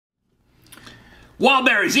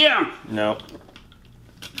Wildberries, yeah! No.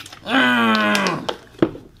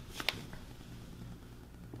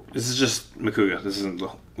 This is just Macuga. This isn't the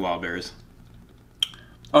Wildberries.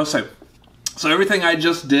 Oh, so everything I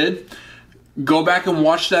just did, go back and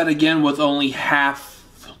watch that again with only half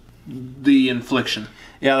the infliction.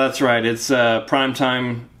 Yeah, that's right. It's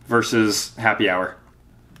Primetime versus Happy Hour.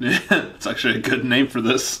 It's actually a good name for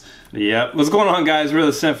this. Yep. What's going on, guys? We're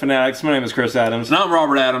the Cinefanatics. My name is Chris Adams. And I'm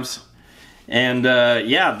Robert Adams. And,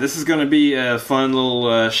 yeah, this is going to be a fun little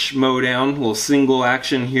Schmoedown, little single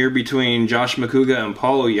action here between Josh Macuga and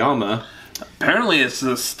Paul Oyama. Apparently it's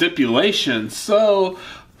a stipulation, so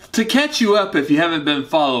to catch you up if you haven't been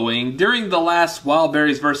following, during the last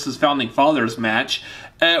Wildberries versus Founding Fathers match,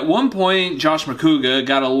 at one point Josh Macuga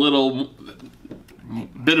got a little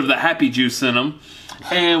bit of the happy juice in him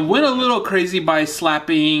and went a little crazy by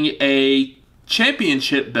slapping a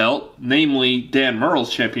championship belt, namely Dan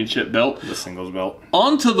Murrell's championship belt, the singles belt,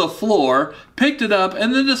 onto the floor, picked it up,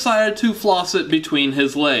 and then decided to floss it between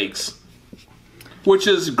his legs. Which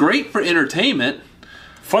is great for entertainment.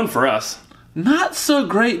 Fun for us. Not so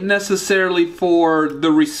great necessarily for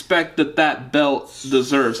the respect that that belt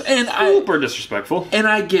deserves. And super disrespectful. And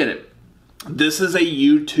I get it. This is a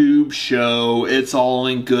YouTube show. It's all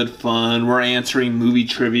in good fun. We're answering movie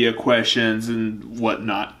trivia questions and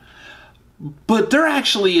whatnot. But there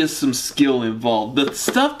actually is some skill involved. The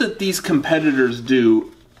stuff that these competitors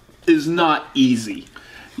do is not easy.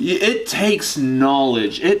 It takes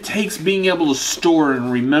knowledge. It takes being able to store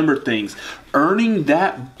and remember things. Earning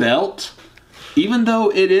that belt, even though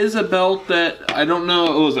it is a belt that, I don't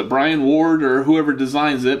know, was it Brian Ward or whoever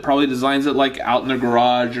designs it, probably designs it like out in their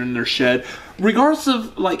garage or in their shed. Regardless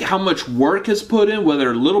of like how much work is put in, whether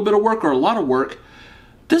a little bit of work or a lot of work,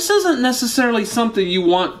 this isn't necessarily something you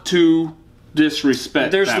want to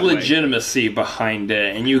disrespect. There's legitimacy behind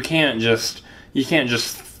it, and you can't just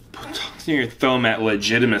put your thumb at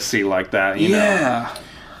legitimacy like that. You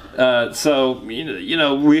know? So you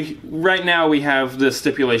know, we right now we have this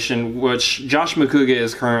stipulation, which Josh Macuga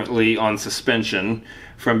is currently on suspension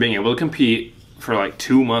from being able to compete for like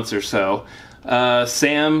 2 months or so.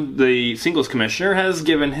 Sam, the singles commissioner, has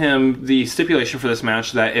given him the stipulation for this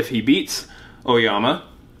match that if he beats Oyama,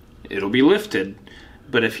 it'll be lifted.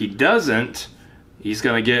 But if he doesn't, he's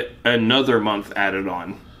going to get another month added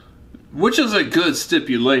on. Which is a good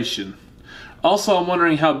stipulation. Also, I'm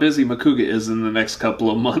wondering how busy Macuga is in the next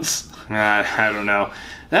couple of months. I don't know.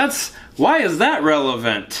 Why is that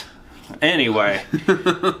relevant? Anyway.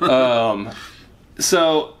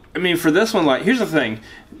 So, I mean, for this one, like, here's the thing.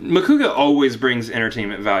 Macuga always brings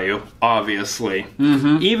entertainment value, obviously.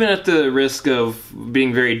 Mm-hmm. Even at the risk of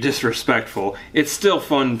being very disrespectful, it's still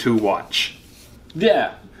fun to watch.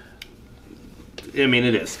 Yeah. I mean,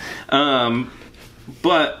 it is.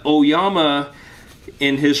 But Oyama,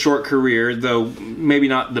 in his short career, though maybe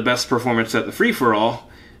not the best performance at the free-for-all,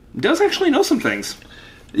 does actually know some things.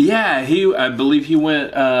 Yeah, I believe he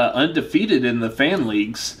went undefeated in the fan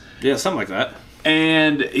leagues. Yeah, something like that.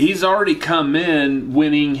 And he's already come in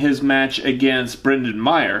winning his match against Brendan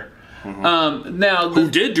Meyer. Mm-hmm. Who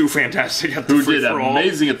did do fantastic at the free-for-all. Who did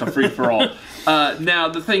amazing at the free-for-all. Now,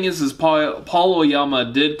 the thing is Paul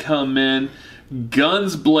Oyama did come in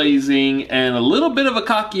guns blazing and a little bit of a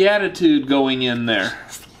cocky attitude going in there.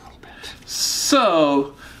 Just a little bit.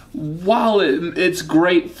 So, while it's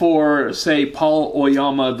great for, say, Paul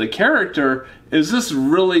Oyama, the character, is this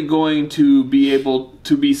really going to be able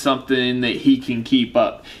to be something that he can keep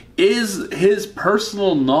up? Is his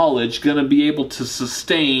personal knowledge going to be able to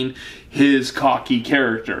sustain his cocky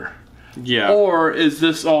character? Yeah. Or is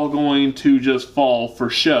this all going to just fall for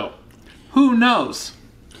show? Who knows?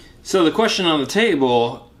 So the question on the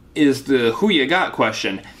table is the who you got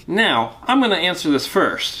question. Now, I'm going to answer this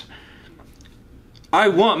first. I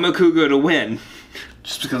want Macuga to win.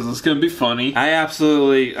 Just because it's going to be funny. I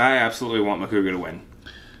absolutely want Macuga to win.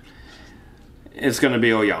 It's going to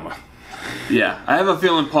be Oyama. Yeah, I have a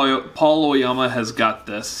feeling Paul Oyama has got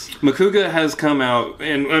this. Macuga has come out,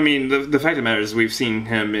 and I mean, the fact of the matter is we've seen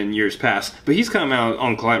him in years past, but he's come out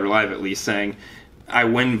on Collider Live at least saying, I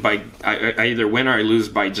either win or I lose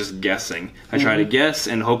by just guessing. I try to guess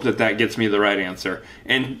and hope that gets me the right answer.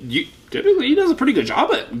 And typically he does a pretty good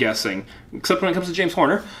job at guessing, except when it comes to James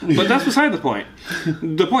Horner. But that's beside the point.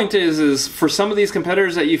 The point is for some of these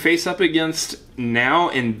competitors that you face up against now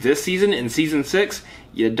in this season, in Season 6,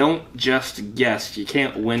 you don't just guess. You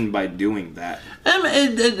can't win by doing that.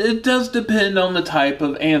 It does depend on the type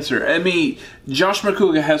of answer. I mean, Josh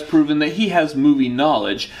Macuga has proven that he has movie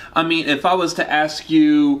knowledge. I mean, if I was to ask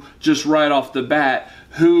you just right off the bat,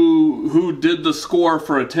 who did the score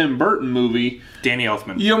for a Tim Burton movie, Danny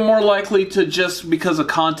Elfman. you're more likely to, just because of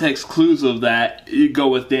context clues of that, you go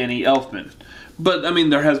with Danny Elfman. But, I mean,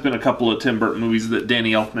 there has been a couple of Tim Burton movies that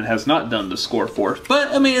Danny Elfman has not done the score for. But,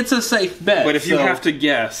 I mean, it's a safe bet. But if you have to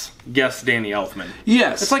guess Danny Elfman.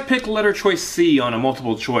 Yes. It's like pick letter choice C on a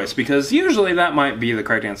multiple choice, because usually that might be the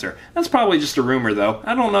correct answer. That's probably just a rumor, though.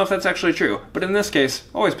 I don't know if that's actually true. But in this case,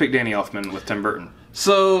 always pick Danny Elfman with Tim Burton.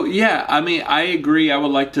 So, yeah, I mean, I agree. I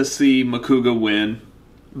would like to see Macuga win.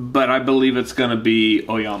 But I believe it's going to be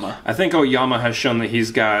Oyama. I think Oyama has shown that he's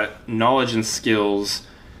got knowledge and skills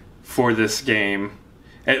for this game,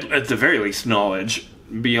 at the very least knowledge,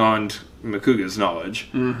 beyond Macuga's knowledge.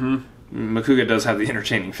 Mm-hmm. Macuga does have the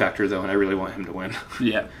entertaining factor, though, and I really want him to win.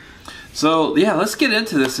 Yeah. So, yeah, let's get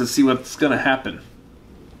into this and see what's going to happen.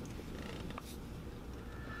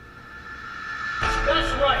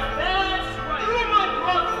 That's right. You're my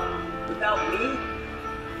brother. Without me,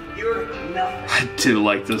 you're nothing. I do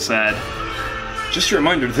like this ad. Just a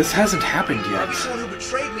reminder, this hasn't happened yet. I'm someone who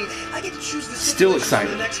betrayed me. I get to choose the Still excited.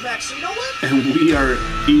 for the next match. So you know what? And we are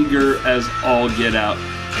eager as all get out.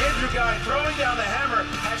 Andrew Guy throwing down the hammer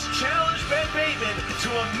has challenged Ben Bateman to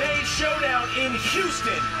a May showdown in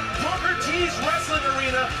Houston. Booker T's Wrestling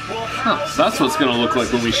Arena will house So that's what it's going to look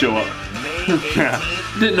like when we show up. May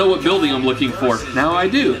 18th. Didn't know what building I'm looking for. Now I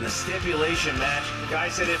do. In a stipulation match, Guy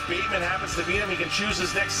said if Bateman happens to beat him, he can choose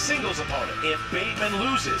his next singles opponent. If Bateman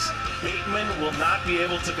loses, Bateman will not be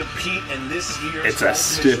able to compete in this year's It's a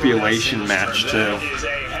stipulation match, too.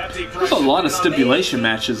 There's a lot of stipulation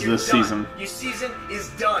matches this season. Your season is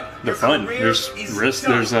done. They're Your fun. career There's is risk.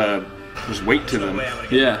 done. There's weight to them.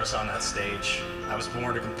 Yeah. On that stage, I was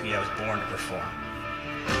born to compete. I was born to perform.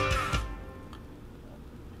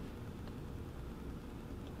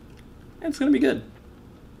 It's gonna be good.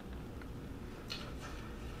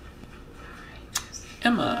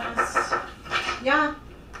 Emma. Yeah.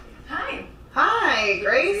 Hi. Hi,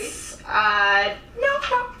 Grace. No,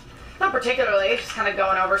 not particularly. Just kind of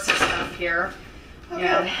going over some stuff here. Okay.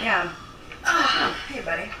 Yeah. Hey,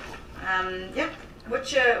 buddy. Yeah.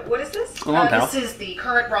 What is this? Go on, pal. This is the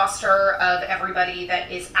current roster of everybody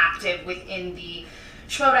that is active within the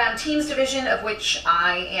Schmoedown Teams division, of which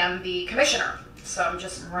I am the commissioner. So I'm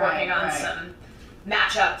just working on some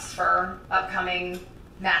matchups for upcoming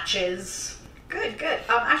matches. Good.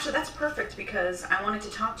 Actually, that's perfect because I wanted to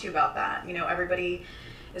talk to you about that. You know, everybody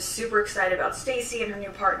is super excited about Stacy and her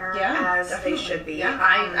new partner, as definitely. they should be. Yeah,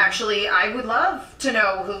 I would love to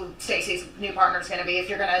know who Stacy's new partner is going to be. If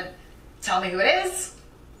you're going to tell me who it is.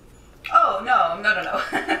 Oh, no.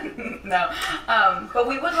 No. But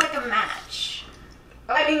we would like a match.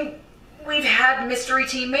 I mean, we've had mystery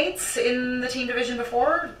teammates in the team division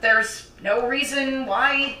before. There's no reason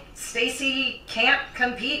why Stacy can't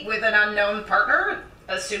compete with an unknown partner,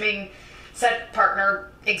 assuming said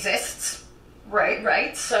partner exists.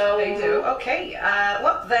 Right. So They do. Okay.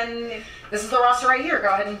 Well, then this is the roster right here.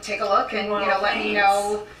 Go ahead and take a look, and let me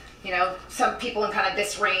know. Some people in kind of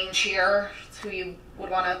this range here who you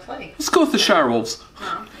would want to play. Let's go with the Shire Wolves.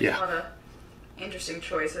 Yeah. A lot of interesting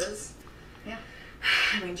choices. Yeah.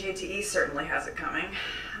 I mean, JTE certainly has it coming.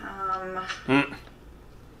 Oh,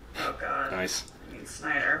 God. Nice. I mean,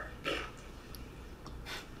 Snyder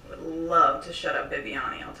would love to shut up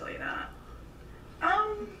Viviani, I'll tell you that.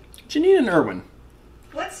 Janine and Irwin.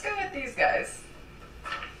 Let's go with these guys.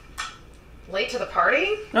 Late to the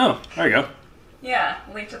party? Oh, there you go. Yeah,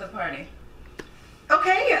 late to the party.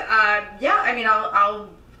 Okay, yeah, I mean, I'll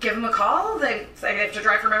give them a call. They have to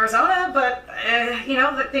drive from Arizona, but, I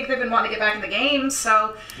think they've been wanting to get back in the game,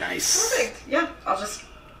 so... Nice. Perfect. Yeah, I'll just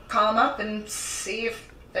call them up and see if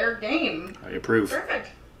they're game. I approve. Perfect.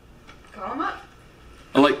 Call them up.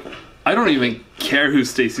 I don't even care who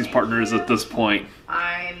Stacy's partner is at this point.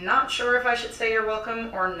 I'm not sure if I should say you're welcome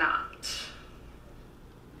or not.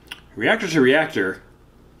 Reactor to reactor.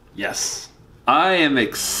 Yes. I am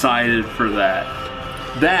excited for that.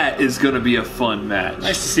 That is going to be a fun match.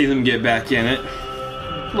 Nice to see them get back in it.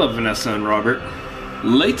 Love Vanessa and Robert.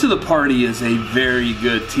 Late to the Party is a very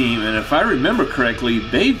good team, and if I remember correctly,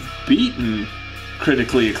 they've beaten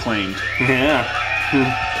Critically Acclaimed. Yeah.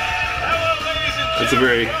 Hello, ladies and That's a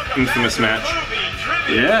very infamous match.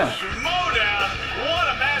 Yeah. Schmoedown. What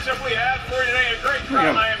a matchup we have for today. A great crowd.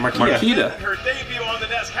 Yeah, I am Marquita. her debut on the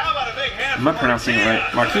desk. How about a big hand? Am I pronouncing it right?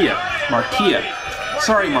 Marquia. Marquia.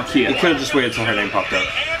 Sorry, You Marquia. could have just waited till her name popped up.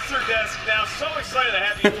 The answer desk now. So excited to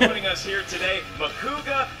have you joining us here today.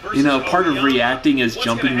 Macuga versus Part of Oyama. reacting is What's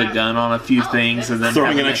jumping gonna the happen? gun on a few things and then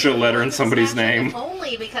Throwing an having extra letter in somebody's name.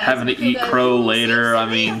 Only because Having to eat Macuga crow seems later, to I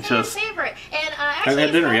be mean, a fan just... favorite. And Haven't actually,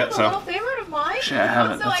 had dinner it's yet, a so. little favorite of mine. Actually, I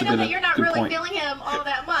haven't. So That's I a know good, that you're not good really point. feeling him all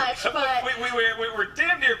that much, but We're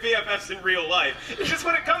damn near BFFs in real life. It's just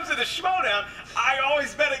when it comes to the Schmoedown, I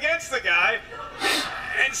always bet against the guy.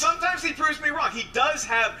 And sometimes he proves me wrong. He does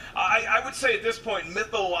have, I would say at this point,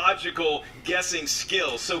 mythological guessing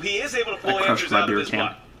skills. So he is able to pull answers out of his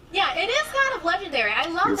butt. yeah, it is kind of legendary. I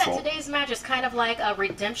love Your that fault. today's match is kind of like a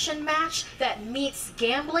redemption match that meets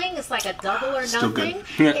gambling. It's like a double or Still nothing. good.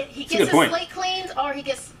 He That's a gets good his point. slate cleaned or he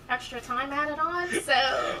gets extra time added on.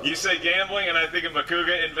 So You say gambling, and I think of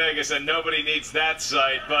Macuga in Vegas, and nobody needs that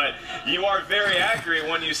site. But you are very accurate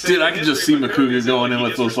when you say. Dude, I can just see Macuga going in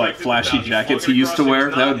with those like flashy jackets he used to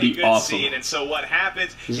wear. That would be awesome. And so what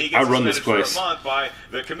happens? He I gets run this suspended place. for a month by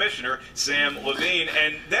the commissioner, Samm Levine,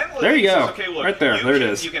 and then There you Levine go. says, okay, look, Right there. you There it can-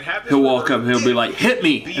 is. You can have this He'll walk up river and he'll be like, "Hit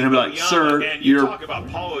me," beat and he'll be like, Oyama, "Sir, and you you're talk about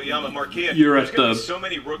Paul Oyama, Marquia. you're There's at gonna be the- so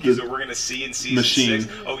many rookies the that we're going to see in season machine."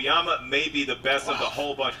 6. Oyama may be the best of the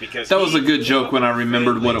whole bunch because That was he a good joke came when I up with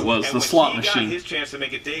remembered what it was, and the when slot he machine. got his chance to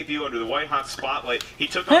make a debut under the white hot spotlight. He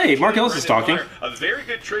took Hey, on Mark Ellis is Brendan talking. Meyer, a very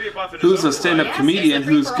good trivia buff in his Who's own a stand-up right. comedian he's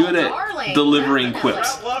a who's free-for-all good at darling, delivering definitely.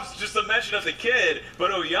 quips. Crowd loves just the mention of the kid,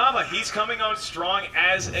 but Oyama, he's coming on strong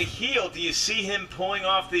as a heel. Do you see him pulling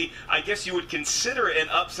off the, I guess you would consider it an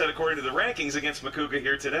upset according to the rankings against Macuga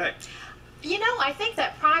here today? You know, I think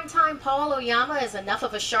that Primetime Paul Oyama is enough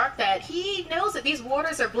of a shark that he knows that these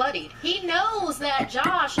waters are bloodied. He knows that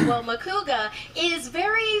Macuga is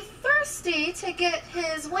very thirsty to get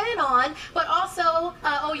his win on, but also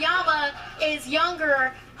Oyama is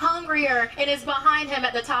younger, hungrier, and is behind him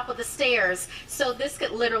at the top of the stairs. So this could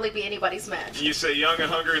literally be anybody's match. You say young and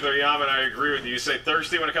hungry with Oyama, and I agree with you. You say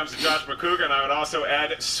thirsty when it comes to Josh Macuga, and I would also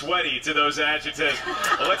add sweaty to those adjectives.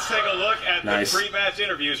 Let's take a look at Nice. the pre-match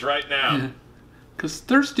interviews right now. Because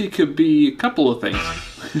thirsty could be a couple of things.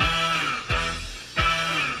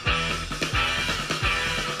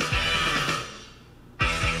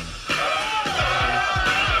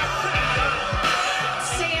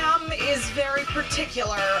 Sam is very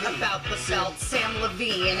particular about the belt. Samm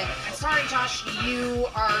Levine. I'm sorry, Josh, you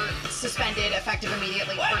are suspended effective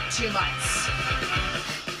immediately for 2 months.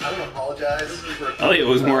 I don't apologize. Elliot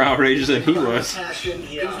was more outrageous than he was. Passion.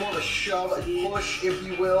 It was more of a shove, a push, if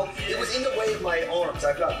you will. It was in the way of my arms.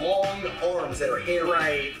 I've got long arms that are hairy.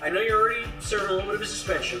 Right. I know you're already serving a little bit of a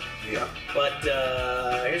suspension, Yeah. but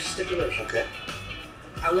here's a stipulation. Okay.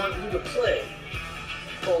 I want you to play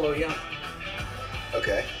Paul Oyama.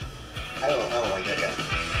 Okay. I don't like that guy.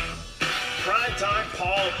 Primetime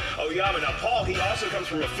Paul Oyama. Now, Paul, he also comes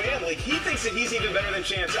from a family. He thinks that he's even better than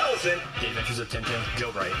Chance Ellison. The Adventures of Tintin,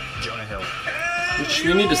 Gilbright, Jonah Hill. Which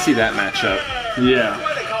we need to see that matchup. Yeah.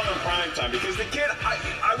 Why they call him Primetime? Because the kid,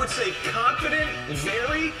 I would say confident,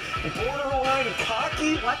 very borderline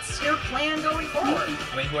cocky. What's your plan going forward?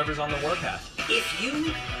 I mean, whoever's on the warpath. If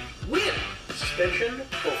you win, suspension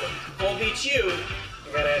over. Paul beats you,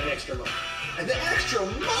 you gotta add an extra month. And the extra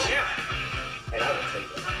month. Yeah. And I will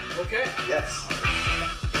take that. Okay. Yes.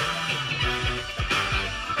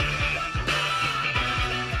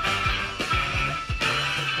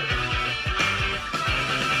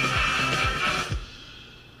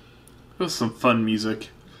 That was some fun music.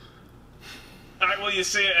 All right, well, you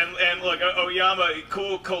see it, and look, Oyama,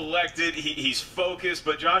 cool, collected, he's focused,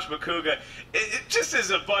 but Josh Macuga, it just as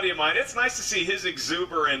a buddy of mine, it's nice to see his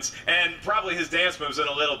exuberance and probably his dance moves in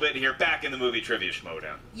a little bit here back in the movie Trivia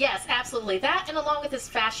Schmoedown. Yes, absolutely. That and along with his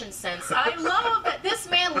fashion sense. I love that this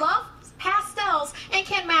man loves pastels and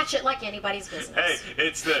can match it like anybody's business. Hey,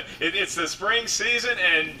 it's the spring season,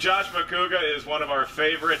 and Josh Macuga is one of our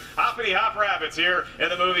favorite hoppity hop rabbits here in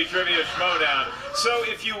the movie Trivia Schmoedown. So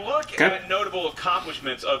if you look at notable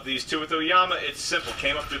accomplishments of these two, with Oyama, it's simple.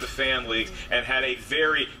 Came up through the fan leagues and had a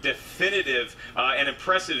very definitive and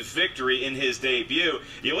impressive victory in his debut.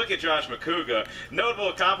 You look at Josh Macuga, notable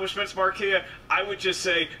accomplishments, Marquia, I would just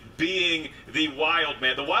say being the wild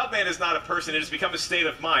man. The wild man is not a person, it has become a state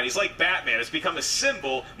of mind. He's like Batman, it's become a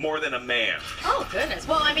symbol more than a man. Oh, goodness.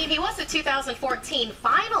 Well, I mean, he was a 2014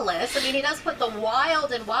 finalist. I mean, he does put the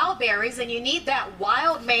wild in Wildberries, and you need that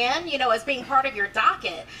wild man, you know, as being part of your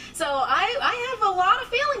docket. So I have a lot of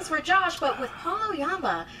feelings for Josh, but with Paul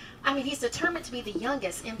Oyama, I mean, he's determined to be the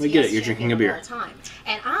youngest MTS We get it, you're drinking a beer. of all time.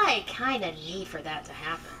 And I kind of need for that to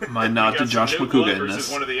happen. My nod to Josh Macuga in This this.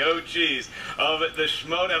 is one of the OGs of the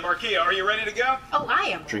Schmoedown. Marquia, are you ready to go? Oh, I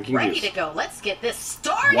am Drinking ready juice. to go. Let's get this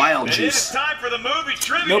started. Wild And it is juice. time for the movie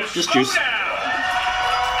Trivia Nope, just juice.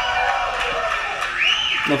 Schmoedown.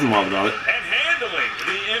 Nothing wrong about it. And handling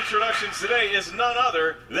the introductions today is none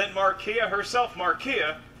other than Marquia herself.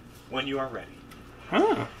 Marquia, when you are ready.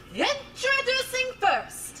 Huh. Introducing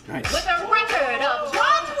first, Nice. with a record of 1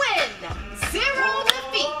 win, 0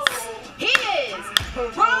 defeats, he is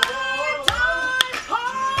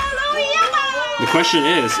question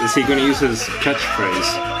is he going to use his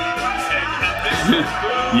catchphrase?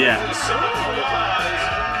 Yeah.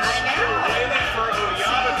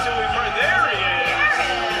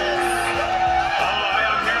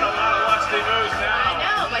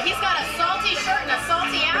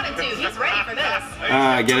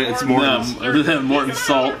 I get it. It's Morton's. Morton's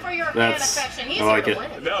salt. That's. I like it.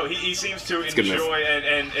 No, he seems to enjoy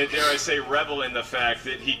and dare I say revel in the fact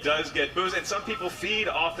that he does get booze, and some people feed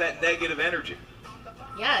off that negative energy.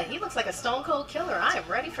 Yeah, he looks like a stone cold killer. I am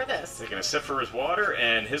ready for this. Taking a sip for his water,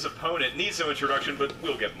 and his opponent needs no introduction, but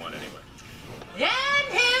we'll get one anyway. And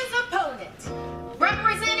his opponent,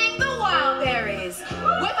 representing the Wildberries,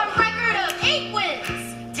 with a record of 8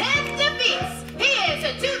 wins, 10 defeats, he is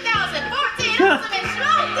a 2014 Ultimate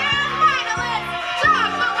Schmoedown finalist,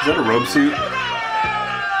 Josh Macuga. Is that a robe suit?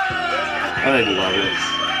 I love it.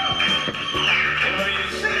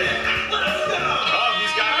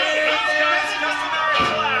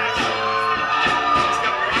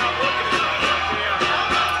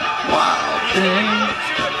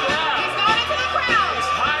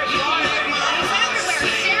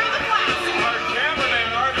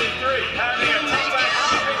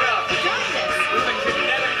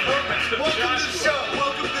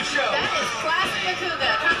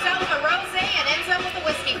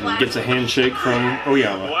 Gets a handshake from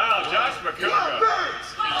Oyama. Wow, Josh Macuga.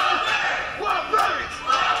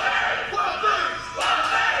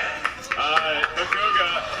 Macuga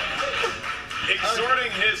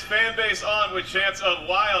exhorting his fan base on with chants of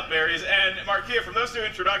Wildberries. And Marquia, from those two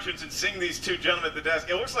introductions and seeing these two gentlemen at the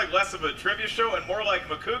desk, it looks like less of a trivia show and more like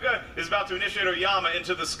Macuga is about to initiate Oyama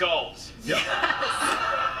into the skulls. Yep.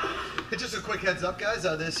 Just a quick heads up, guys.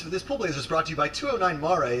 This Pool Blazer is brought to you by 209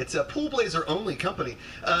 Mare. It's a Pool Blazer only company.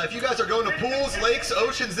 If you guys are going to pools, lakes,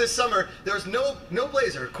 oceans this summer, there's no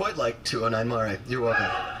blazer quite like 209 Mare. You're welcome.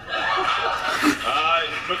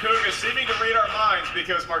 Macuga seeming to read our minds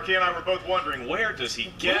because Marquis and I were both wondering, where does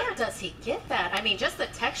he get that? I mean, just the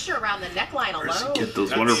texture around the neckline alone. Where does he get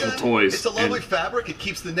those wonderful toys? It's a lovely fabric. It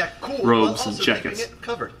keeps the neck cool. Robes while and jackets. Keeping it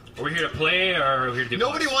covered. Are we here to play or are we here to do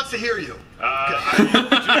Nobody wants to hear you. It's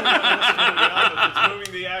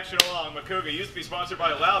moving the action along. Macuga used to be sponsored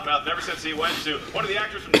by Loudmouth. Ever since he went to one of the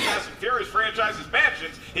actors from the Fast and Furious franchise's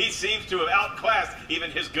mansions, he seems to have outclassed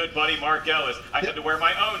even his good buddy Mark Ellis. I had to wear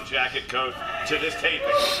my own jacket coat to this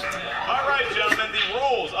taping. All right, gentlemen, the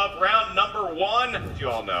rules of round number 1. You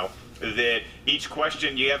all know that each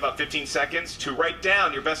question you have about 15 seconds to write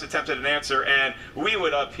down your best attempt at an answer, and we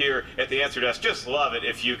would up here at the answer desk just love it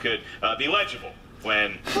if you could be legible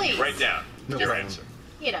when you write down your answer.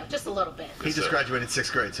 You know, just a little bit. He just graduated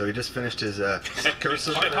 6th grade, so he just finished his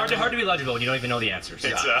cursive. Hard to be legible when you don't even know the answers.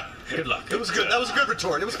 Good luck. It was good. That was a good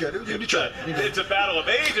retort. It was good. You tried. It's a battle of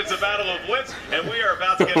age. It's a battle of wits, and we are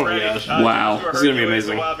about to get ready. Wow, this is gonna be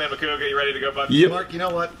amazing. Wild Man Macuga, you ready to go, bud? Yep. Mark, you know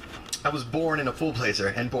what? I was born in a Pool Blazer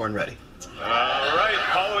and born ready. All right,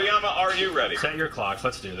 Paul Oyama, are you ready? Set your clocks.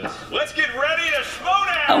 Let's do this. Let's get ready to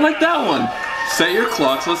Schmoedown! I like that one. Set your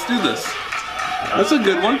clocks. Let's do this. That's a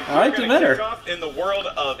good one. I liked it better. Kick off in the world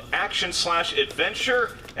of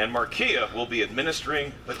action/adventure, and Marquia will be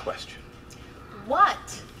administering the question.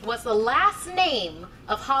 What was the last name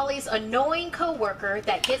of Holly's annoying coworker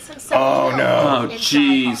that gets himself killed? Oh,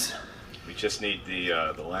 jeez. We just need the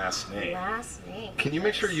last name. Last name. Can you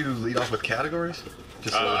make sure you lead off with categories?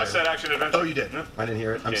 Just I said action-adventure. Oh, you did? No. I didn't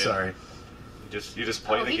hear it. I'm sorry. You just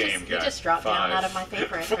play the game, guys. You just dropped down out of my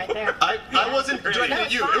favorite right there. I wasn't directed at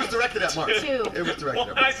you. It was directed at Mark. It was directed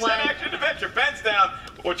at Mark. I said action-adventure. Pens down.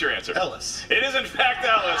 What's your answer? Ellis. It is, in fact,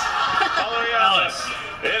 Ellis. Ellis.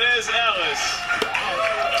 It is Ellis.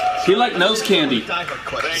 He liked nose candy.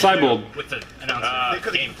 Cybold. With the announcement. They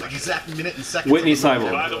could have given exact minute and second. Whitney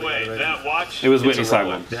Cybold. By the way, that watch. It was Whitney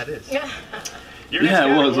Cybold. That is. Yeah,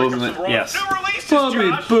 it was, wasn't it? Yes. New releases, Booby,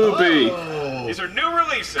 Josh. booby. Oh. These are new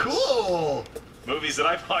releases. Cool. Movies that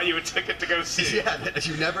I bought you a ticket to go see. Yeah, that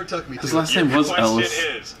you never took me to. His last name was Ellis.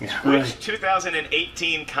 Question is, which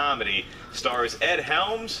 2018 comedy stars Ed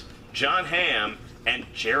Helms, John Hamm, and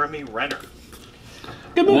Jeremy Renner?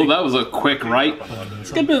 Good movie. Well, that was a quick right.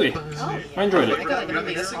 It's a good movie. I enjoyed it. Diva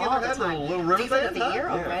of the year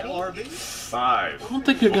already. 5. I don't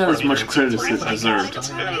think it got as much credit as it deserved.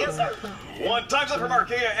 1. Time's up for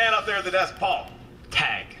Marquia, and up there at the desk, Paul.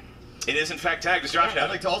 Tag. It is, in fact, Tag. Does Josh have I'd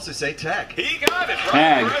like to also say tag. He got it.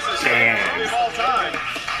 Tag. Movie of all time.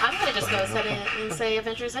 I'm going to just go ahead and say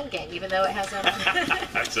Avengers Endgame, even though it has a...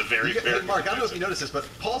 That's a very fair. Mark, I don't know if you noticed this, but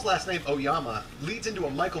Paul's last name, Oyama, leads into a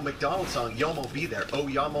Michael McDonald song, Yomo Be There.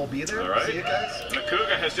 Oyama Be There. All right. See it, guys?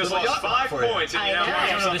 Macuga has just lost 5 points, and you now I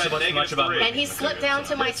find yourself at -3. And he slipped down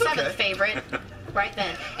to my 7th favorite, Right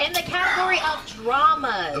then. In the category of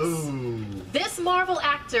dramas, this Marvel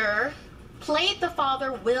actor played the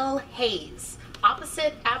father Will Hayes,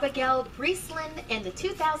 opposite Abigail Breslin in the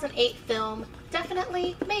 2008 film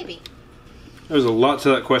Definitely Maybe. There's a lot to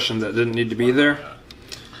that question that didn't need to be there,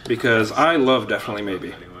 because I love Definitely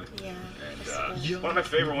Maybe. One of my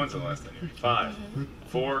favorite ones in the last 10 years. 5,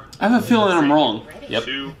 4. I have a feeling I'm wrong.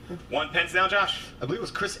 2, 1. Pens down, Josh. I believe it was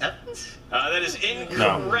Chris Evans. That is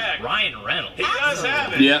incorrect. Ryan Reynolds. He does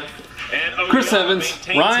have it. Yep. And Chris Evans.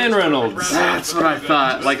 Ryan Reynolds. That's what I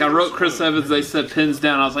thought. Like, I wrote Chris Evans, they said pins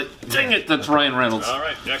down. I was like, dang it, that's Ryan Reynolds. All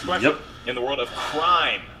right, next question. In the world of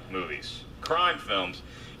crime movies, crime films,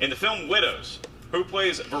 in the film Widows, who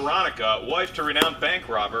plays Veronica, wife to renowned bank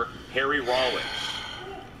robber Harry Rawlings?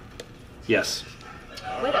 Yes.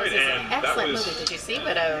 Widows is an excellent movie. Did you see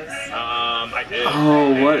Widows? I did.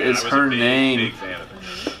 Oh, what is her name? Big fan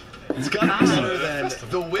of it. It's got to be better than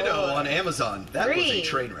The Widow on Amazon. That was a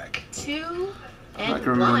train wreck. 2, I and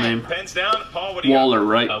can remember her 1. name. Pens down, Paul. What do you Waller, got?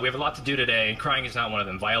 right? We have a lot to do today. Crying is not one of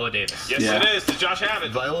them. Viola Davis. Yes, it is. Does Josh have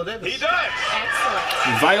it? Viola Davis. He does.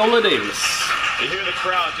 Excellent. Viola Davis. You hear the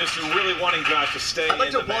crowd just really wanting Josh to stay I'd like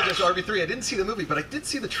in to the apologize match. to RB3. I didn't see the movie, but I did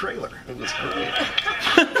see the trailer. It was great.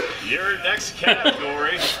 Your next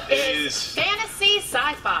category is Fantasy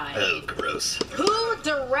Sci-Fi. Oh, gross. Who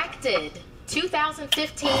directed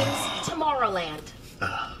 2015's Tomorrowland?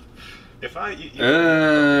 if I if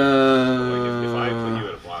I put you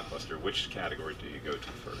at a blockbuster, which category do you go to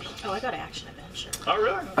first? Oh, I go to action adventure. Oh,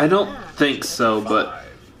 really? I don't think so, but...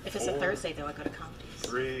 If it's a Thursday, though, I go to comedies.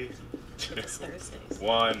 3, 2, It's Thursdays.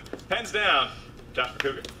 1. Pens down. Josh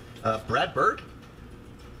Macuga. Brad Bird?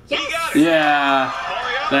 Yes. He got it. Yeah,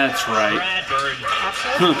 that's right. Brad Bird.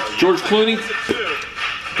 Absolutely. George Clooney? It's a 2.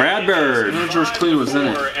 Brad Bird. I know George Clooney was in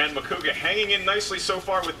it. And Macuga hanging in nicely so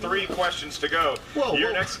far with 3 questions to go. Whoa, Your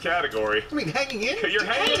whoa. next category. I mean, hanging in? You're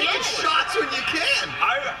hanging Taking in. shots when you can.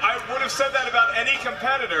 I would have said that about any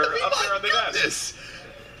competitor up there on the desk. Goodness.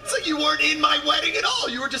 It's like you weren't in my wedding at all.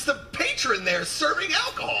 You were just a patron there serving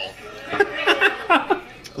alcohol.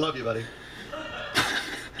 Love you, buddy.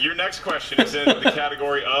 Your next question is in the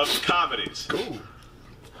category of comedies. Ooh.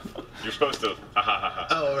 You're supposed to. Ha ha ha ha.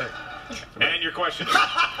 Oh, all right. And your question is.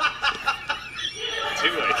 Too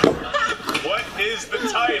late. What is the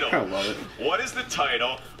title? I love it. What is the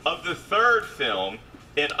title of the 3rd film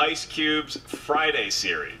in Ice Cube's Friday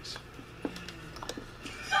series?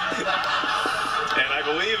 And I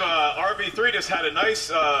believe RB3 just had a nice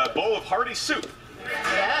bowl of hearty soup.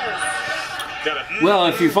 Yes. Got a, Well,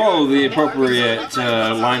 if you follow the appropriate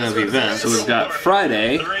line of events, So we've got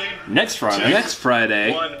Friday, 3, next Friday. next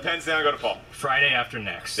Friday. 1. Pens down. Go to Paul. Friday after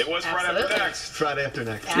next. It was Friday after Absolutely. next. Friday after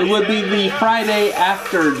next. It would be the Friday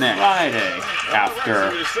after next. Friday So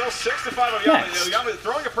after. you're still 6-5 Oyama. Next. Oyama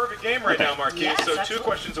throwing a perfect game right now, Marquis. Yes, so 2 absolutely.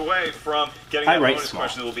 questions away from getting I that write bonus small.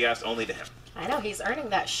 question that will be asked only to him. I know, he's earning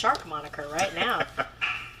that shark moniker right now.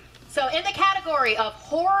 So, in the category of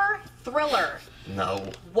horror thriller, No.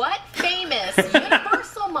 what famous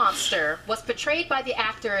Universal monster was portrayed by the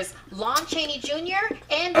actors Lon Chaney Jr.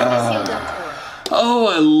 and Benicio del Toro? Oh,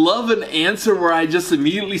 I love an answer where I just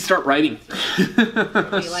immediately start writing. Do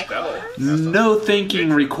you like horror? No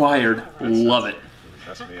thinking required. Love it.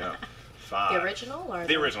 Mess me up. 5. The original or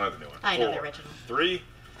The original, not the new one. I know 4, the original. 3,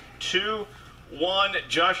 2, 1.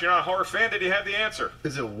 Josh, you're not a horror fan. Did you have the answer?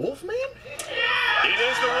 Is it Wolfman? It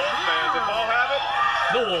is the Wolfman. Did Paul have it?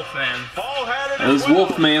 The Wolfman. Paul had it It was as well.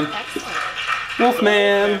 Wolfman. Excellent.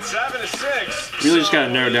 Wolfman. 7-6. Really just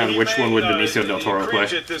gotta narrow down he which one would may, Benicio del Toro play.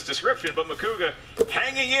 cringe at this description, but Macuga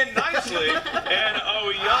hanging in nicely. And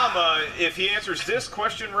Oyama, if he answers this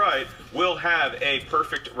question right, will have a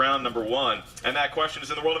perfect round number 1. And that question is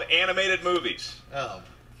in the world of animated movies. Oh.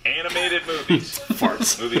 Animated movies.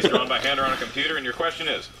 Farts. Movies drawn by hand or on a computer. And your question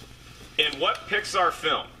is, in what Pixar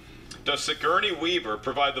film does Sigourney Weaver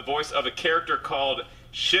provide the voice of a character called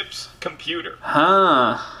Ship's Computer?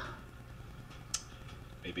 Huh.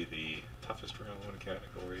 Maybe the toughest round 1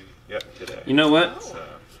 category yet today. You know what? It's,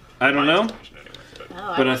 I don't know,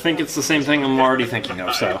 Oh, but I think it's the same thing I'm already thinking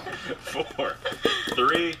of, so. 4,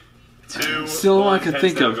 3, 2, Still all I 1. could Pens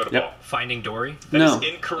think down, of. go to Yep. Paul. Finding Dory. That No. is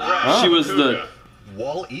incorrect. She was the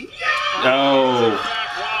Wall-E? Oh.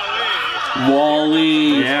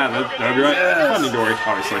 Wally. Yeah, that'd be right. Yes. Finding Dory,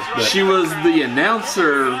 obviously. But She was the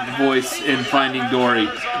announcer voice in Finding Dory,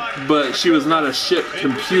 but she was not a ship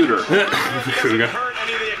computer. Macuga.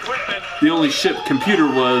 The only ship computer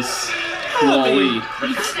was Wall-E.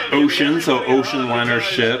 Ocean, so ocean liner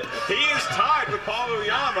ship. He is tied with Paul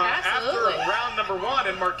Oyama Absolutely. after round number number 1.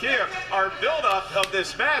 And Markia, our build-up of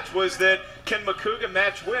this match was that can Macuga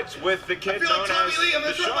match wits with the kid known as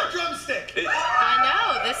the Shark? Drumstick. I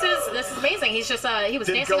know. This is amazing. He's just he was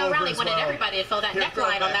dancing around. He wanted everybody to feel that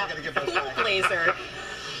neckline on that blazer.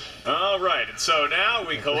 All right, and so now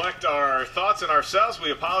we collect our thoughts and ourselves.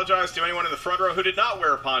 We apologize to anyone in the front row who did not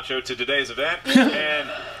wear a poncho to today's event. And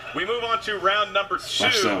we move on to round number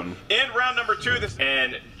 2. In round number 2,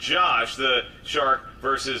 and Josh, the Shark,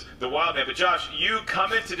 versus the Wild Man. But Josh, you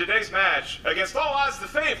come into today's match against all odds the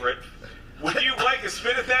favorite. Would you like a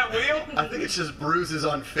spin at that wheel? I think it's just bruises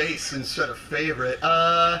on face instead of favorite.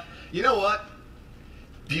 You know what?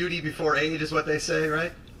 Beauty before age is what they say,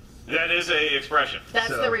 right? That is a expression.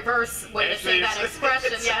 That's the reverse way to say that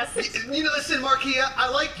expression, yes. You know, listen, Markia, I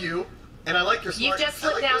like you, and I like your smart. You just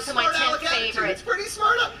slipped down to my 10th favorite. It's pretty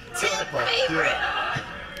smart. 10th favorite.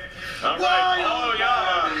 All right,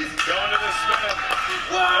 Oyama going to the spin.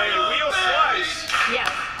 A wheel slice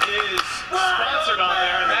is sponsored on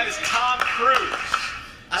there, and that is Tom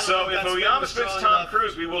Cruise. So if Oyama spins Tom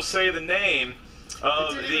Cruise, we will say the name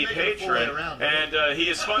of the patron, and he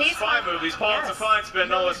has spun spy movies. Paul, it's a fine spin,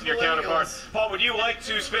 no less than your counterpart. Paul, would you like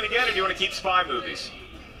to spin again, or do you want to keep spy movies?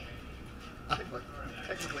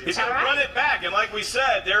 He's going to run it back, and like we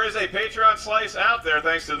said, there is a Patreon slice out there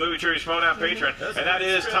thanks to the Movie Trivia Schmoedown patron, and that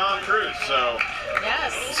is Tom Cruise. So,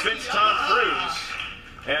 spins Tom Cruise,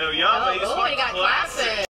 and Oyama, he got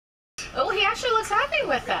classic. Oh, he actually looks happy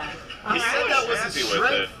with that. He said that was happy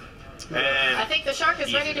with it. And I think the Shark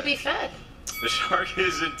is ready to be fed. The Shark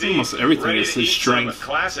is indeed almost everything ready is to his eat strength. some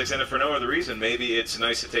classics, and if for no other reason, maybe it's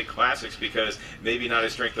nice to take classics because maybe not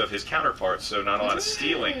his strength of his counterparts, so not a lot of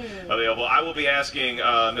stealing available. I will be asking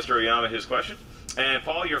Mr. Oyama his question, and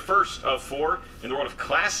Paul, your first of 4 in the world of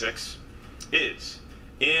classics is,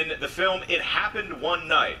 in the film It Happened One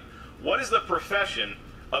Night, what is the profession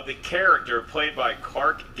of the character played by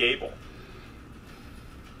Clark Gable?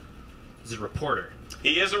 He's a reporter.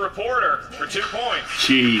 He is a reporter for 2 points.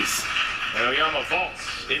 Jeez. And Oyama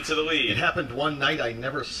vaults into the lead. It happened one night. I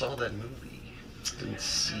never saw that movie. Didn't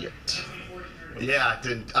see it. Yeah, I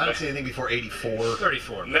didn't see anything before 84.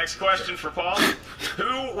 34. Next question for Paul.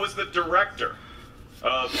 Who was the director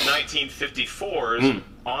of 1954's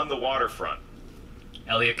On the Waterfront?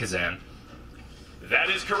 Elia Kazan. That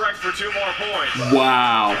is correct for 2 more points.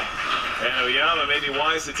 Wow. And Oyama may be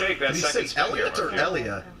wise to take that Did he second say spin Elliot here. or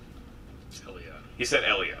Elia? He said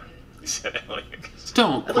Elia. He said Elia.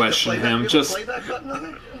 Don't question him. Just Playback button on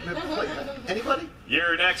there? Anybody?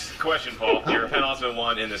 Your next question, Paul. Your penultimate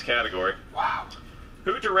one in this category. Wow.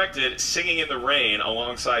 Who directed Singing in the Rain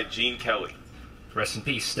alongside Gene Kelly? Rest in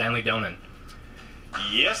peace, Stanley Donen.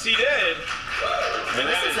 Yes, he did. And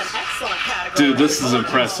This is an excellent category. Dude, this is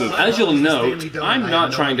impressive. As you'll note, I'm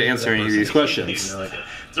not trying to answer any of these questions.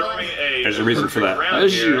 There's a reason for that.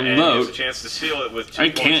 As you'll note, I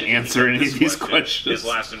can't answer any of these questions. Is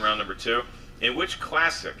last in round number 2. In which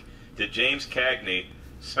classic did James Cagney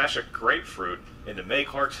smash a grapefruit into Mae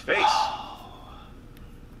Clark's face?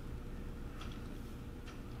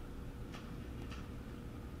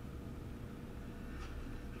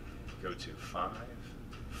 Go to 5,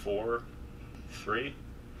 4, 3,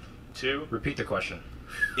 2. Repeat the question.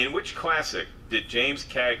 In which classic did James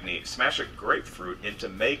Cagney smash a grapefruit into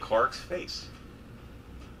Mae Clark's face?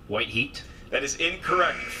 White Heat. That is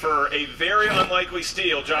incorrect for a very unlikely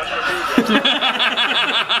steal, Josh Macuga.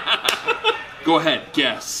 Go ahead,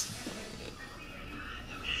 guess.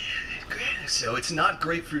 So it's not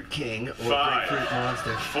Grapefruit King or 5, Grapefruit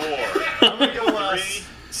Monster. 4, I'm gonna go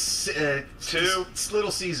 3, 2.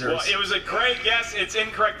 Little Caesars. Well, it was a great guess. It's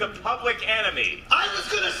incorrect. The Public Enemy. I was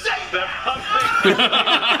gonna say The Public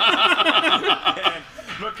Enemy.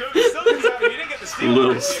 Macuga still comes out. He didn't get the steal.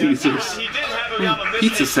 Little Caesars. He did have Oyama miss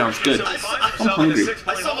Pizza a sounds free, good. so he finds I'm himself in a hungry.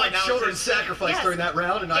 6-point I saw my lead. Now children it's sacrifice during that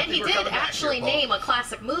round, and I And think he we're did coming back actually here, Paul. name a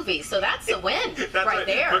classic movie, so that's a win That's right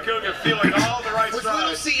there. Macuga feeling all the right Is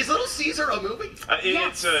stripes. Little Caesar a movie?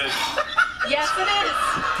 It's a... Yes, it is.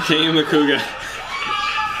 King Macuga.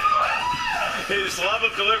 His love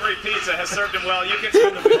of delivery pizza has served him well. You can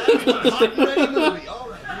spend the weekend. Hot and ready movie. All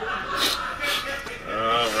right.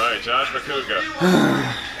 All right, Josh Macuga.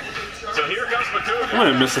 So here comes Macuga. I'm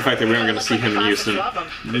gonna miss the fact that we aren't gonna see him in Houston.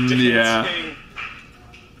 Yeah.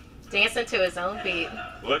 Dancing to his own beat.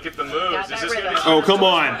 Look at the moves. Got Is that this going to be... rhythm. Oh, come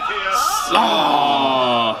on.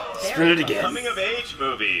 Oh, spin it again. Coming of age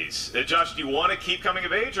movies. Josh, do you want to keep coming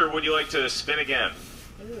of age, or would you like to spin again?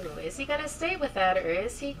 Ooh, is he going to stay with that, or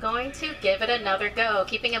is he going to give it another go?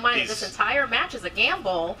 Keeping in mind that this entire match is a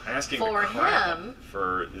gamble Asking for the crowd him.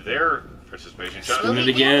 for their participation. Josh, Spin it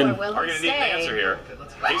again. Will are he going to need an stay? answer here.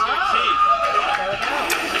 He's going to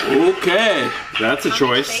keep. Okay, that's a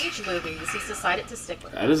choice. Coming of age movies. He's decided to stick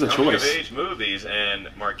with. That is a Coming of choice. age movies, and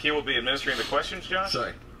Marquis will be administering the questions, Josh?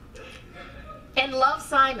 Sorry. In Love,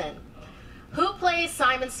 Simon. Who plays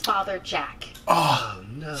Simon's father, Jack? Oh,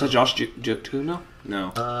 no. Is that Josh Macuga?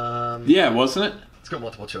 No. Yeah, wasn't it? Let's go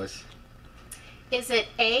multiple choice. Is it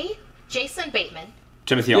A, Jason Bateman?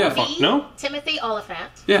 Timothy Yeah. Oliphant? B, No? Timothy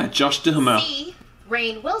Oliphant? Yeah, Josh Duhamel. C,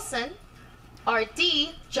 Rainn Wilson? Or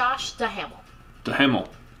D, Josh Duhamel? Duhamel.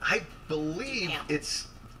 I believe Damn. it's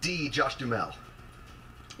D, Josh Duhamel.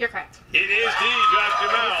 You're correct. It is D, Josh It's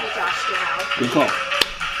Duhamel. Josh Duhamel. Good call.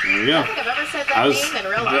 There you I go. don't think I've ever said that I was- name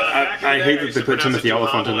in real I, life. I hate that they put Timothy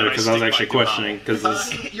Oliphant in there because I was actually questioning. Because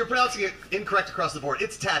You're pronouncing it incorrect across the board.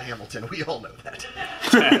 It's Tad Hamilton. We all know that.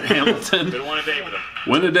 Tad Hamilton. Could win a date with him.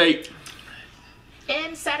 Win a date.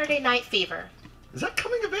 In Saturday Night Fever. Is that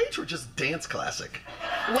coming of age or just dance classic?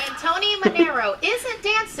 When Tony Manero isn't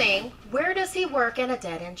dancing, where does he work in a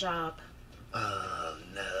dead-end job? Oh,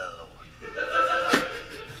 no.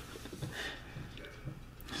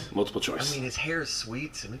 multiple choice. I mean, his hair is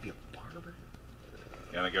sweet, so maybe a barber?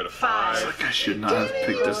 Gonna go to 5. five. I should not have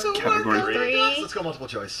picked this category. 3. Let's go multiple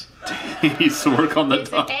choice. He needs to work on the Is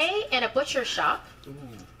it dog. A, in a butcher shop?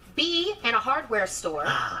 B, in a hardware store?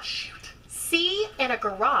 Ah, shoot. C, in a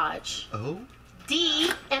garage? Oh?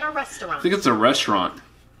 D, in a I restaurant? think it's a restaurant.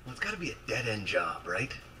 Well, it's got to be a dead-end job,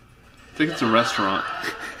 right? I think it's a restaurant.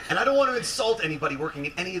 And I don't want to insult anybody working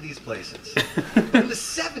at any of these places. In the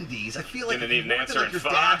 70s, I feel like Gonna if you need an worked in, answer like in your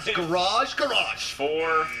 5. dad's garage.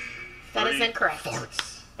 4. That is 3. incorrect.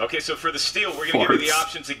 Farts. Okay, so for the steal, we're gonna give you the Farts.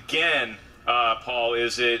 options again. Paul,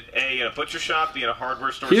 is it A, in a butcher shop, B, in a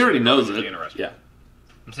hardware store? He already C, knows D, it. in a restaurant?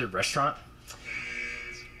 Yeah. Is it a restaurant?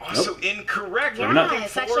 Also incorrect. Yeah, not.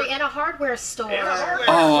 it's actually in a hardware store.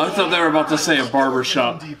 Oh, I thought they were about to say a barber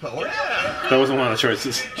shop. Depot. That wasn't one of the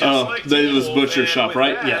choices. Oh, it was butcher shop,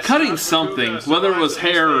 right? Yes. Cutting something, whether it was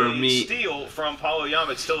hair or meat. Steal from Paul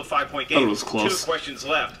Oyama. It's still a 5-point Thought game. it was close. 2 questions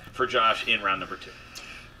left for Josh in round number 2.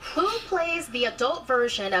 Who plays the adult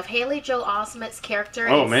version of Haley Joel Osment's character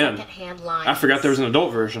Oh, in man. Secondhand Lines? I forgot there was an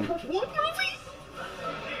adult version. What movie?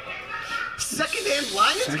 Secondhand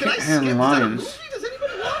Lions? Can I skip Secondhand that Lions. movie? Does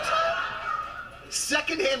anybody want that?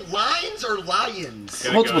 Secondhand Lions or Lions?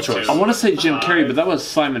 Gonna Multiple go choice. to I want to say Jim Carrey, but that was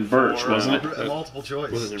Simon Birch, 4, wasn't it? Multiple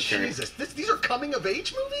choice. Was it Jim Carrey? Jesus, these are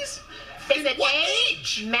coming-of-age movies? Is it What A,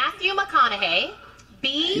 age? Matthew McConaughey,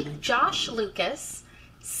 B, Josh Lucas,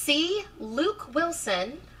 C, Luke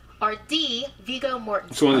Wilson, or D, Viggo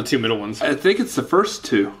Mortensen? It's one of the 2 middle ones. I think it's the first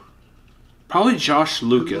 2. Probably Josh Who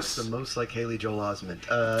looks Lucas. the most like Haley Joel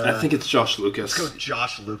Osment? I think it's Josh Lucas. Let's go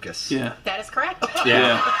Josh Lucas. Yeah. That is correct.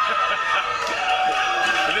 Yeah.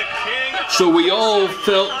 The king. So we all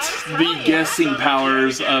felt the guessing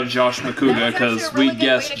powers of Josh Macuga because we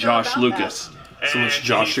guessed Josh Lucas. So much And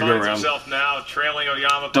Josh he to go finds around. himself now trailing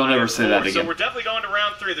Oyama. Don't by ever a say that 4. So again. we're definitely going to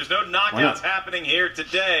round 3. There's no not? knockouts happening here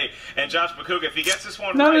today. And Josh Macuga, if he gets this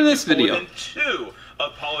one Not right, in this he's video. within 2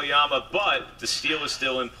 of Paul Oyama, but the steal is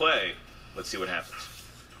still in play. Let's see what happens.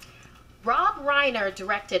 Rob Reiner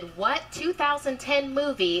directed what 2010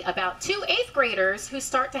 movie about 2 8th graders who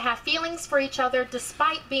start to have feelings for each other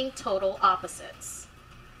despite being total opposites?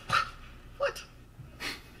 What?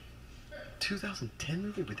 2010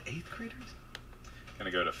 movie with 8th graders?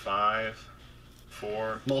 Gonna go to 5,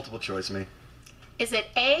 4. Multiple choice, me. Is it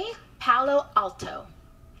A, Palo Alto,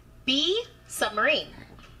 B, Submarine,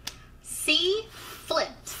 C,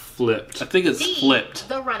 Flipped, Flipped. I think it's D, flipped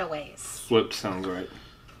The Runaways? Flipped sounds right.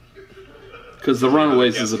 because the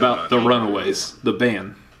Runaways is about the Runaways, the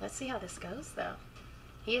band. Let's see how this goes, though.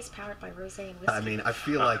 He is powered by rosé and whiskey. I mean, I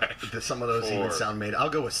feel like some of those even 4. sound made. I'll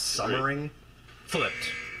go with Summering.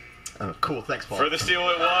 Flipped. Oh, cool. Thanks, Paul. For the steal,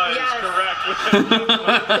 it was Yes. correct.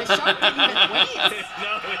 The shark didn't even wait.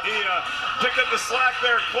 No, he picked up the slack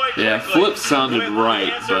there quite Yeah, quickly. flip sounded With right,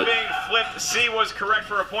 the answer but being flipped, C was correct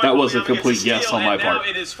for a point. that was a Oyama gets complete steal, guess on my and now part.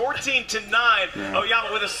 it is 14-9. Oyama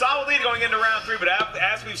with a solid lead going into round 3, but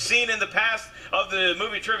as we've seen in the past of the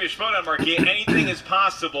movie trivia Schmoedown, Marquis, anything is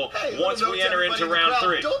possible Hey, little once note we to enter everybody into in the round crowd,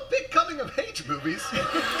 3. Don't pick coming-of-age movies,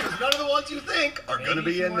 because none of the ones you think are going to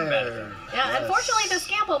be in there. Yeah, Yes. unfortunately, this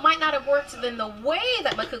gamble might not have worked in the way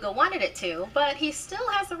that Macuga wanted it to, but he still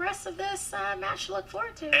has the rest of this match to look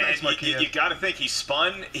forward to. And Marquis. you got to think, he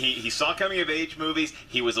spun, he saw coming-of-age movies,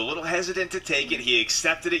 he was a little hesitant to take it, he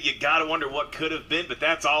accepted it, you got to wonder what could have been, but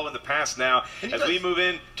that's all in the past now And you as we guys- move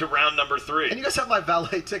in to round number 3. And you guys have my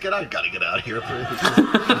valet ticket? I've got to get out of here. Answer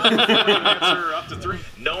up to 3.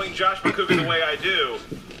 Knowing Josh Macuga the way I do,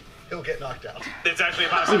 He'll get knocked out. it's actually a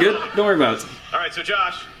I'm possibility. good. Don't worry about it. All right, so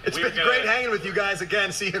Josh, It's we're been gonna- great hanging with you guys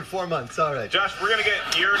again. See you in 4 months. All right. Josh, we're going to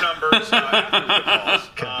get your numbers after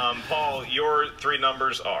the calls. three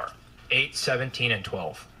numbers are? 8, 17, and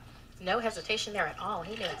 12. No hesitation there at all.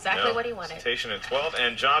 He knew exactly what he wanted. Hesitation and 12.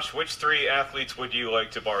 And Josh, which three athletes would you like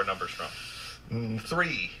to borrow numbers from?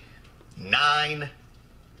 3, 9,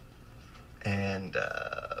 and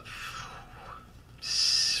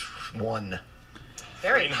 1.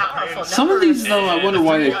 Very powerful numbers. Some of these, though, I wonder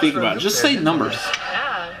why they think about it. Just say numbers.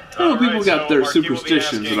 Yeah. I know people got their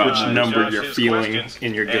superstitions about which number you're feeling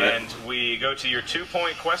in your gut. And we go to your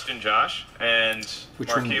 2-point question, Josh. And Which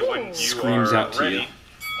Marquis, one when you screams are out to ready. you?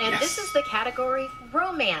 And this is the category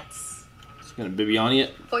romance. It's gonna be on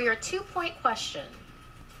it. For your 2-point question,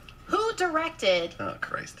 who directed Oh,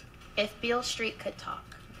 Christ. If Beale Street Could Talk?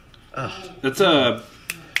 Oh. That's a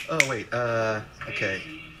Oh, wait. Okay.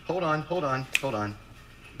 Hold on.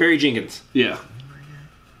 Barry Jenkins. Yeah.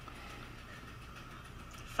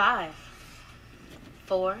 5,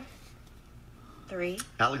 4, 3.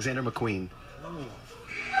 Alexander McQueen.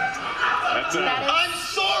 That's it. I'm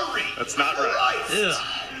sorry! That's not right.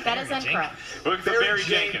 That is incorrect. We're looking for Barry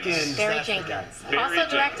Jenkins. Barry Jenkins. Barry Also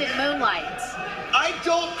directed Moonlight. I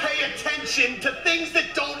don't pay attention to things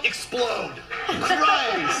that don't explode.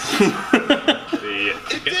 Christ!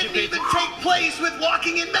 It didn't even take place with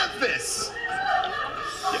Walking in Memphis.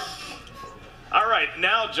 All right,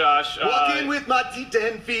 now, Josh. Walking with my teeth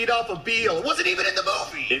 10 feet off a Beale. It wasn't even in the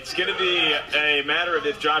movie. It's going to be a matter of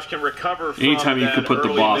if Josh can recover from Anytime you that can put the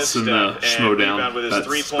early boss in the misstep and Schmoedown, rebound with his that's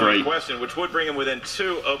 3-point great. question, which would bring him within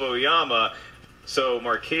 2 of Oyama. So,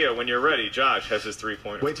 Marquia, when you're ready, Josh has his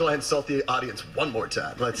 3-pointer. Wait till I insult the audience one more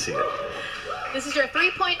time. Let's see it. This is your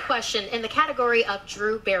 3-point question in the category of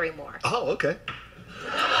Drew Barrymore. Oh, okay.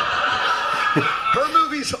 Her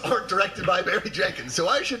movies aren't directed by Barry Jenkins, so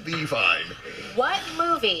I should be fine. What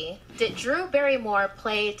movie did Drew Barrymore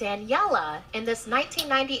play Daniela in this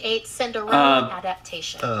 1998 Cinderella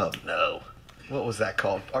adaptation? Oh, no. What was that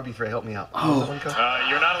called? RB3, help me out. Oh. What was that one called?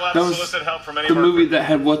 You're not allowed That to was solicit help from any the of our movie that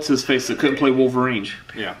had what's-his-face that couldn't play Wolverine.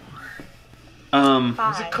 Yeah.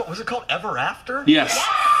 Was it called Ever After? Yes. The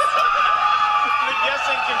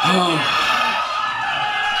guessing continues.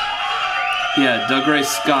 Yeah, Doug Ray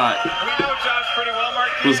Scott We know Josh pretty well,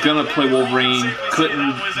 Marquis. was gonna play Wolverine,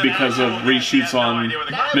 couldn't because of reshoots on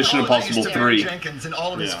Mission Impossible 3. Jenkins in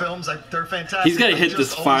all of his films, they're fantastic. He's got to I hit just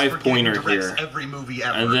this always forget he 5-pointer directs here. Every movie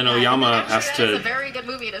ever. And then Oyama has It's a to very good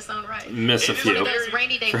movie in its own right. miss a It is few one of those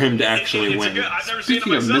rainy day for him to movies. actually win. I've never seen it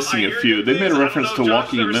Speaking of myself. missing I a hear few, good they made things. a I don't reference know to if Josh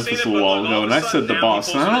Walking in has ever Memphis a seen it, while but ago, all and of I a said the sudden, boss.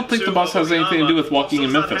 And I don't think the boss has anything to do with Walking in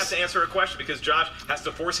Oyama Memphis. has to answer a question because Josh has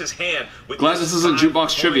to force his hand with Glad this isn't jukebox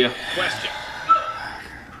 5-point trivia. question.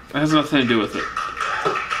 That has nothing to do with it.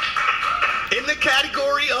 In the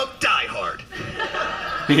category of Die Hard.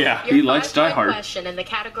 Yeah, Your he likes Die 5-point Hard. question in the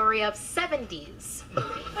category of 70s.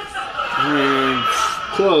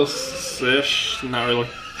 Close-ish. Not really.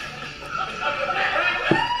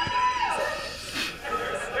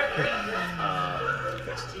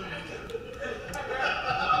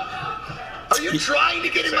 Are you trying to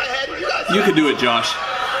get in my head? You can do it, Josh.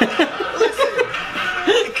 Listen,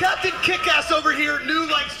 Captain Kick-Ass over here knew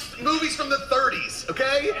like movies from the 30s,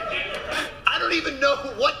 okay? I don't even know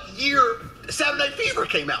what year Saturday Night Fever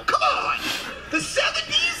came out. Come on! The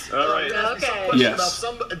 70s? All right. Okay. Yes. About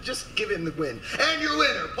some, just give him the win. And your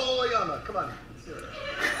winner, Paul Oyama. Come on. Let's do it.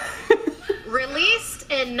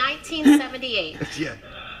 Released in 1978, Yeah.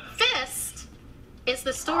 Fist is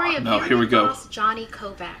the story of No, here we go. boss Johnny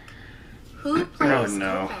Kovac. Who plays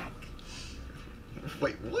no. Kovac?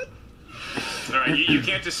 Wait, what? All right, you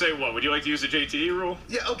can't just say what. Would you like to use the JTE rule?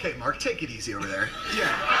 Yeah, okay, Mark, take it easy over there.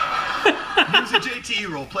 Yeah. Use the JTE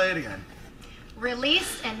rule. Play it again.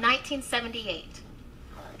 Released in 1978,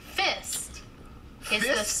 Fist is the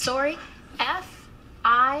Fist? story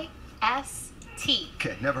F-I-S-T.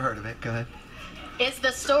 Okay, never heard of it. Go ahead. Is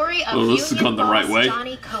the story of Oh, this has union gone the right boss way.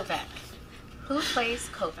 Johnny Kovac. Who plays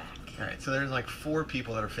Kovac? All right, so there's like 4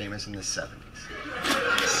 people that are famous in the 70s.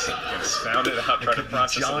 Sound it out. Try to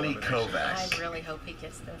process Johnny it. Kovac. I really hope he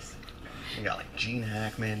gets this. You got like Gene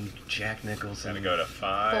Hackman, Jack Nicholson, Gonna go to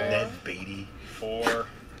 5, Ned Beatty, 4,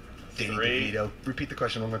 Danny 3. DeVito. Repeat the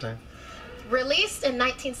question one more time. Released in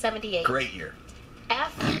 1978, Great year.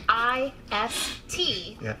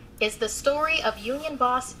 F-I-S-T Yeah. is the story of union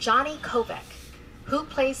boss Johnny Kovac. Who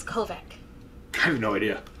plays Kovac? I have no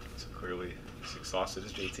idea. So clearly, he's exhausted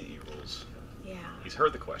his JTE rules. Yeah, He's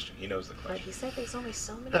heard the question. He knows the but question. he said there's only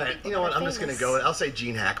so many All right, people you know what? that are I'm just gonna famous. go with. I'll say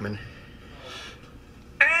Gene Hackman.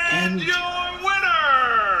 And your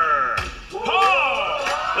winner, Paul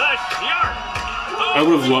the Shark. I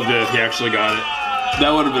would have loved it if he actually got it.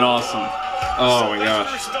 That would have been awesome. Oh my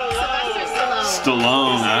gosh. Sylvester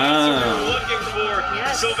Stallone. Stallone. We're looking for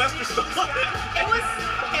Yes. Sylvester Stallone.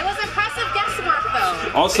 It was impressive guesswork.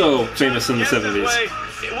 Also famous in the 70s.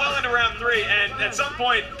 Well into round 3, and at some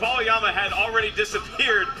point, Paul Oyama had already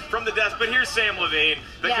disappeared from the desk. But here's Samm Levine,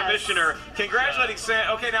 the commissioner, congratulating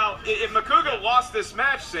Sam. Okay, now, if Macuga lost this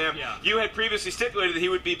match, Sam, you had previously stipulated that he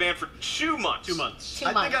would be banned for 2 months. 2 months.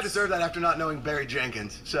 I think I deserve that after not knowing Barry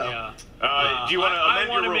Jenkins. So, do you want to amend your ruling? I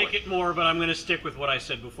want to make it more, but I'm going to stick with what I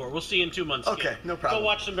said before. We'll see you in 2 months. Okay, no problem. Go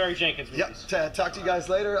watch some Barry Jenkins movies. Yep. Talk to you guys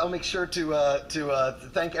later. I'll make sure to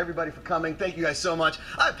thank everybody for coming. Thank you guys so much.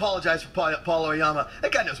 I apologize for Paul Oyama.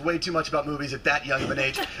 That guy knows way too much about movies at that young of an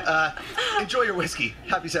age. Enjoy your whiskey.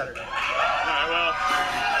 Happy Saturday. All right, well,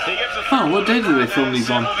 he gives a what day do they film these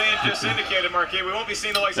on? Samm Levine just indicated, Marquis, we won't be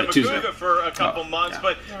seeing the likes of Macuga for a couple months,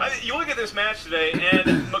 but you look at this match today,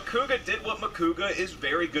 and Macuga did what Macuga is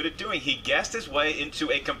very good at doing. He guessed his way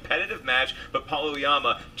into a competitive match, but Paul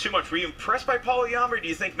Oyama, too much. Were you impressed by Paul Oyama, or do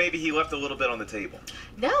you think maybe he left a little bit on the table?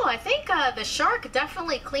 No, I think the shark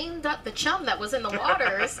definitely cleaned up the chum that was in the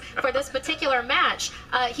waters for this particular match.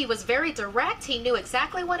 He was very direct. He knew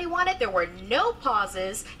exactly what he wanted. There were no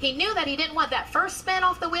pauses. He knew that he didn't want that first spin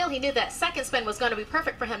off the wheel. He knew that second spin was going to be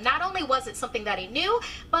perfect for him. Not only was it something that he knew,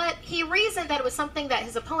 but he reasoned that it was something that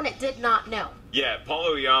his opponent did not know. Yeah, Paul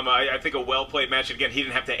Oyama, I think a well-played match. Again, he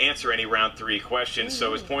didn't have to answer any round 3 questions,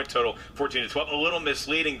 so his point total 14-12. A little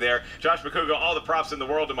misleading there. Josh Macuga, all the props in the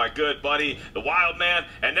world to my good buddy, the Wild Man.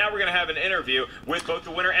 And now we're going to have an interview with both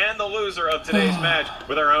the winner and the loser of today's match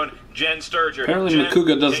with our own Jen Sturger. Apparently Jen,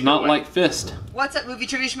 Macuga does not like fist. What's up, Movie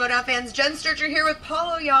Trivia Schmoedown fans? Jen Sturger here with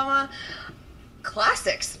Paul Oyama.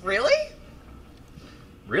 Classics, really?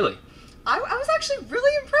 Really? I was actually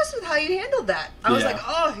really impressed with how you handled that. I was like,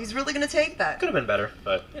 oh, he's really going to take that. Could have been better,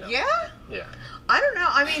 but, you know. Yeah? Yeah. I don't know.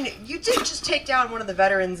 I mean, you did just take down one of the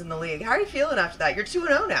veterans in the league. How are you feeling after that? You're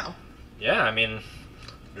 2-0 now. Yeah, I mean,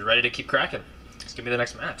 you're ready to keep cracking. Just give me the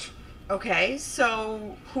next match. Okay,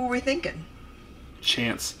 so who are we thinking?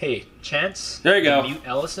 Chance. Hey, Chance. There you go. Mute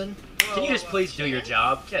Ellison. Can you just please do your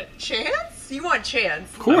job? Chance? You want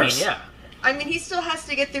Chance? Of course. I mean, yeah. I mean, he still has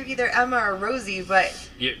to get through either Emma or Rosie, but...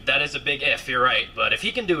 That is a big if, you're right. But if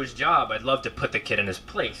he can do his job, I'd love to put the kid in his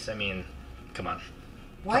place. I mean, come on.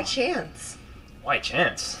 Why Chance? Why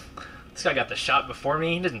Chance? This guy got the shot before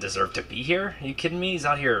me. He doesn't deserve to be here. Are you kidding me? He's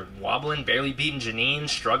out here wobbling, barely beating Janine,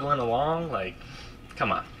 struggling along. Like,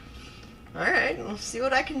 come on. All right, we'll see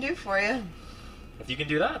what I can do for you. If you can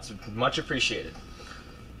do that, it's much appreciated.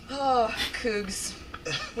 Oh, Cougs.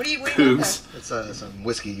 What do you Cougs. It's some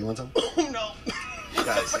whiskey. You want some? Oh, no.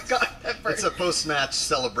 Guys, oh my God, it's a post-match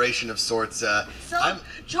celebration of sorts.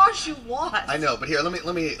 Josh, you lost. I know, but here,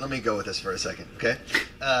 let me go with this for a second, okay?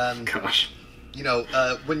 Gosh. You know,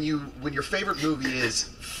 when your favorite movie is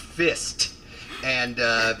Fist, and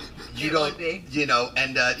you don't, you know,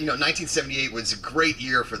 and 1978 was a great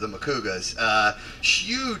year for the Macugas.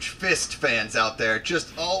 Huge Fist fans out there,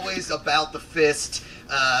 just always about the Fist.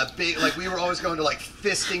 Big, like we were always going to like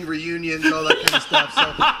fisting reunions, all that kind of stuff. So,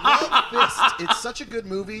 love Fist. It's such a good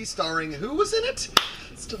movie, starring who was in it?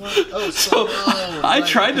 Stallone. Oh, Stallone. I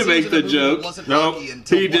tried to make the joke. Nope,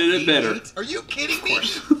 he did it better. Are you kidding me?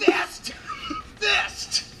 Fist.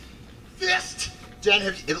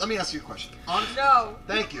 Jen, let me ask you a question. No.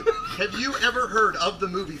 Thank you. Have you ever heard of the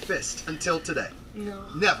movie Fist until today? No.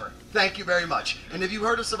 Never. Thank you very much. And have you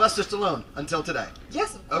heard of Sylvester Stallone until today?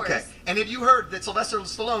 Yes, of course. Okay. And have you heard that Sylvester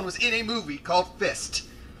Stallone was in a movie called Fist?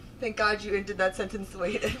 Thank God you ended that sentence the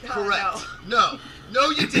way you did. Correct. No,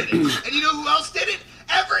 you didn't. And you know who else did it?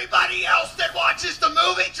 Everybody else that watches the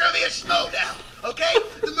movie Trivia Schmoedown. Okay?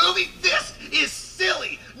 The movie Fist is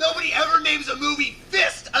silly. Nobody ever names a movie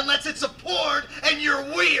Fist unless it's a porn and you're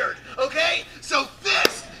weird. Okay? So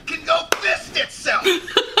Fist can go fist itself.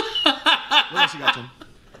 What else you got, Tim?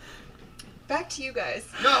 Back to you guys.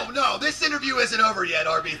 No, this interview isn't over yet,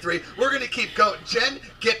 RB3. We're going to keep going. Jen,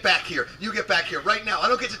 get back here. You get back here right now. I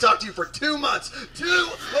don't get to talk to you for 2 months. 2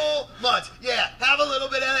 whole months. Yeah, have a little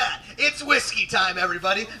bit of that. It's whiskey time,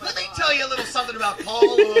 everybody. Let me tell you a little something about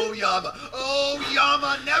Paul Oyama.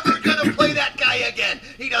 Oyama, never going to play that guy again.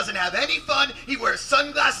 He doesn't have any fun. He wears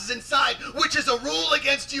sunglasses inside, which is a rule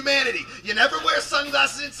against humanity. You never wear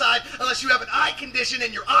sunglasses inside unless you have an eye condition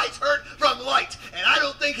and your eyes hurt from light. And I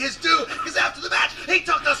don't think his do, because after the match, he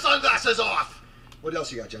took the sunglasses off. What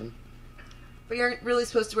else you got, Jen? But you aren't really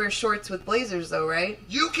supposed to wear shorts with blazers, though, right?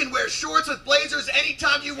 You can wear shorts with blazers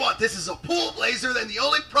anytime you want. This is a pool blazer, then the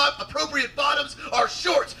only appropriate bottoms are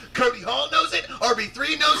shorts. Cody Hall knows it,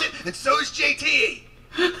 RB3 knows it, and so is JTE.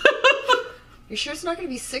 You're sure it's not going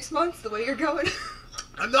to be 6 months the way you're going?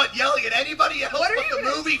 I'm not yelling at anybody else but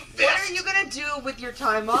the movie Fist. What are you gonna do with your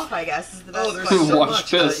time off, I guess, is the best there's question. so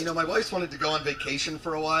much. You know, my wife's wanted to go on vacation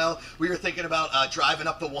for a while. We were thinking about driving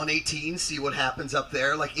up the 118, see what happens up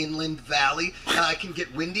there, like Inland Valley. It can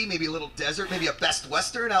get windy, maybe a little desert, maybe a Best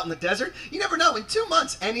Western out in the desert. You never know. In 2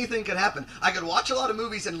 months, anything could happen. I could watch a lot of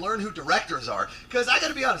movies and learn who directors are. Because I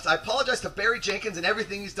gotta be honest, I apologize to Barry Jenkins and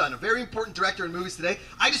everything he's done. A very important director in movies today.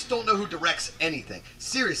 I just don't know who directs anything.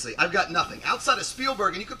 Seriously, I've got nothing. Outside of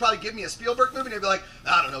Spielberg, and you could probably give me a Spielberg movie and I'd be like,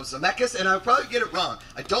 I don't know, Zemeckis, and I would probably get it wrong.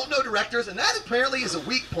 I don't know directors, and that apparently is a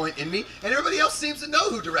weak point in me, and everybody else seems to know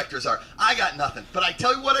who directors are. I got nothing. But I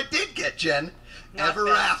tell you what I did get, Jen. Ever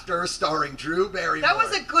After, starring Drew Barrymore. That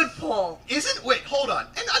was a good pull. Wait, hold on.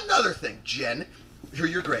 And another thing, Jen.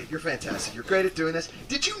 You're great. You're fantastic. You're great at doing this.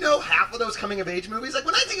 Did you know half of those coming-of-age movies? Like,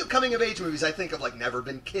 when I think of coming-of-age movies, I think of, like, Never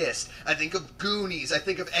Been Kissed. I think of Goonies. I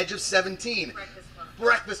think of Edge of 17.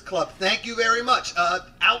 Breakfast Club. Thank you very much.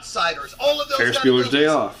 Outsiders. All of those Ferris Bueller's Day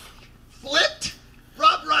Off. Flipped.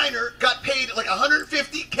 Rob Reiner got paid like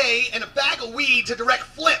 $150K and a bag of weed to direct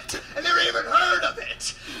Flipped, and never even heard of it.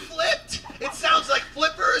 Flipped. It sounds like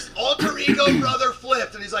Flipper's alter ego brother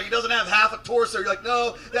Flipped, and he's like, he doesn't have half a torso. You're like,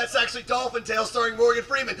 no, that's actually Dolphin Tale starring Morgan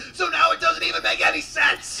Freeman. So now it doesn't even make any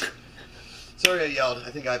sense. Sorry I yelled.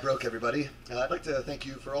 I think I broke everybody. I'd like to thank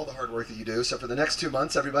you for all the hard work that you do. So for the next 2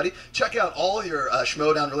 months, everybody, check out all your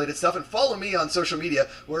Schmoedown related stuff and follow me on social media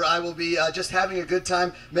where I will be just having a good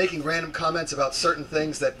time making random comments about certain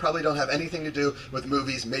things that probably don't have anything to do with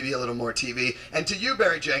movies, maybe a little more TV. And to you,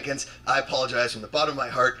 Barry Jenkins, I apologize from the bottom of my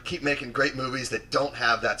heart. Keep making great movies that don't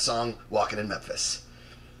have that song, Walking in Memphis.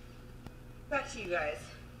 Back to you guys.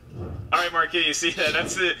 All right, Marquis, you see that?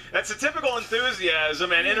 That's the typical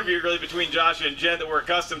enthusiasm and interview really between Josh and Jen that we're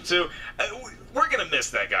accustomed to. We're going to miss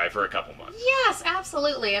that guy for a couple months. Yes,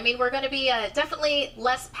 absolutely. I mean, we're going to be definitely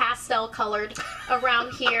less pastel colored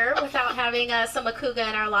around here without having Samm Levine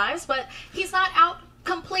in our lives, but he's not out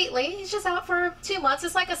completely. He's just out for 2 months.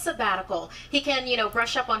 It's like a sabbatical. He can,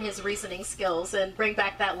 brush up on his reasoning skills and bring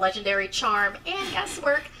back that legendary charm and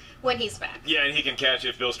guesswork when he's back. Yeah, and he can catch it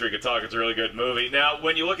if Bill Street could talk. It's a really good movie. Now,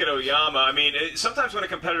 when you look at Oyama, I mean, sometimes when a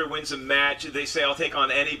competitor wins a match, they say, I'll take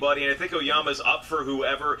on anybody, and I think Oyama's up for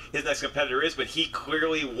whoever his next competitor is, but he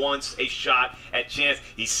clearly wants a shot at chance.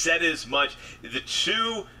 He said as much. The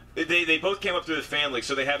two... They both came up through the family,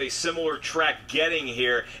 so they have a similar track getting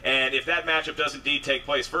here. And if that matchup does indeed take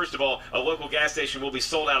place, first of all, a local gas station will be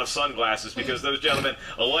sold out of sunglasses because those gentlemen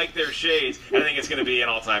like their shades. And I think it's going to be an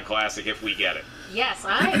all-time classic if we get it. Yes,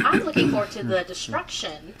 I'm looking forward to the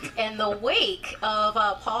destruction and the wake of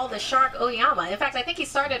Paul the Shark Oyama. In fact, I think he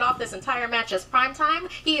started off this entire match as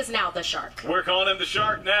Primetime. He is now the Shark. We're calling him the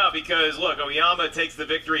Shark now because, look, Oyama takes the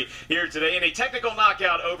victory here today in a technical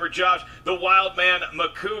knockout over Josh, the Wild Man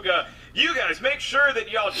Macuga. You guys, make sure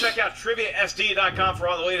that y'all check out TriviaSD.com for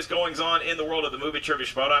all the latest goings-on in the world of the movie Trivia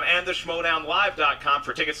Schmoedown and the Schmoedownlive.com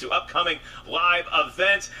for tickets to upcoming live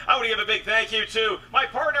events. I want to give a big thank you to my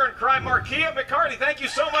partner in crime, Marquia McCarty. Thank you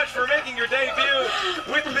so much for making your debut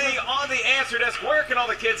with me on the Answer Desk. Where can all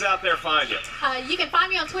the kids out there find you? You can find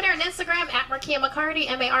me on Twitter and Instagram at Marquia McCarty,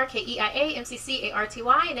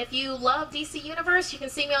 MarkeiaMcCarty. And if you love DC Universe, you can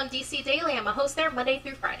see me on DC Daily. I'm a host there Monday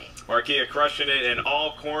through Friday. Marquia crushing it in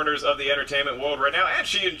all corners of the entertainment world right now, and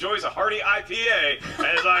she enjoys a hearty IPA,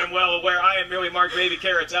 as I am well aware. I am merely Mark Baby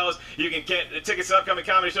Carrots Ellis. You can get tickets to upcoming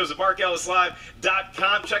comedy shows at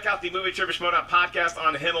MarkEllisLive.com. Check out the Movie Trivia Schmoedown podcast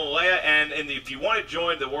on Himalaya, and if you want to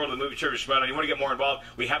join the world of the Movie Trivia Schmoedown, you want to get more involved,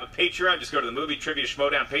 we have a Patreon. Just go to the Movie Trivia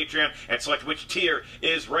Schmoedown Patreon and select which tier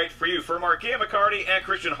is right for you. For Marquia McCarty and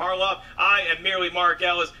Christian Harloff, I am merely Mark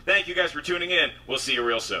Ellis. Thank you guys for tuning in. We'll see you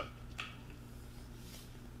real soon.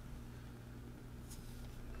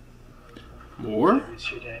 More?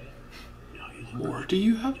 More do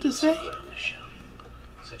you have to say?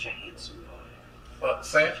 Such a handsome boy.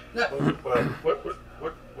 Sam? Yeah. What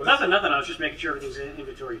Nothing. I was just making sure everything's in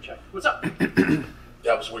inventory checked. What's up? That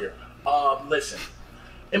was weird. Listen.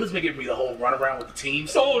 Emma's been giving me the whole runaround with the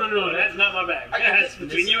teams. Oh, no, that's not my bag. That's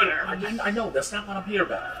between you and her. I know, that's not what I'm here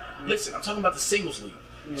about. Listen, I'm talking about the singles league.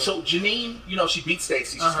 Yeah. So Janine, she beat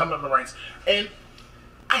Stacy. She's coming up in the ranks. And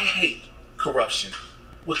I hate corruption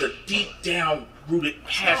with a deep down rooted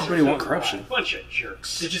passion. Nobody want corruption. Bunch of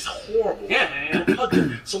jerks. They're just horrible. Yeah.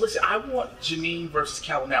 So listen, I want Janine versus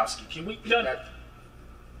Kalinowski. Can we do that?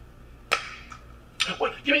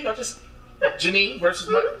 Wait, just Janine versus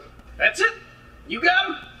That's it. You got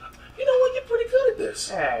him. You know what? You're pretty good at this.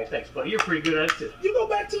 Hey, thanks, buddy. You're pretty good at it too. You go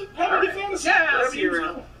back to having your fantasy. Yeah, I'll see you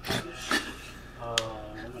around.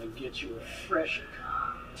 I'm gonna get you a fresh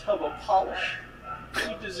tub of polish.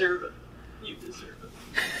 You deserve it. You deserve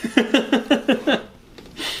it.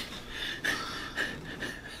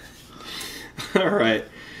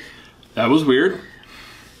 was weird.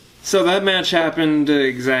 So that match happened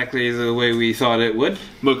exactly the way we thought it would.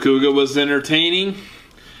 Macuga was entertaining.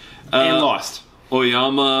 And lost.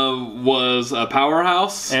 Oyama was a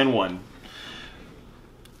powerhouse. And won.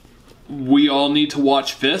 We all need to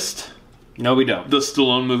watch Fist. No, we don't. The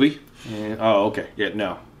Stallone movie. Oh, okay. Yeah,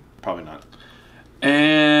 no. Probably not.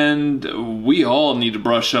 And we all need to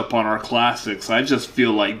brush up on our classics. I just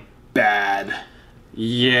feel like bad.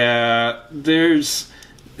 Yeah, here's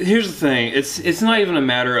the thing. It's not even a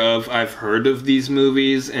matter of I've heard of these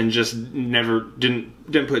movies and just never didn't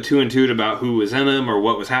put two and two about who was in them or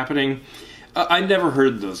what was happening. I never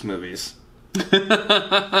heard those movies.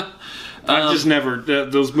 I've just never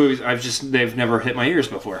those movies. They've never hit my ears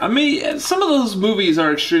before. I mean, some of those movies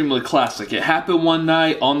are extremely classic. It Happened One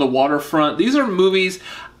Night, On the Waterfront. These are movies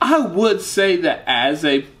I would say that as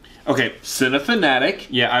a Cinefanatic.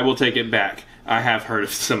 Yeah, I will take it back. I have heard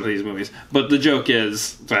of some of these movies, but the joke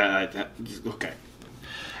is okay.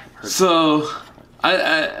 So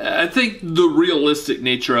I think the realistic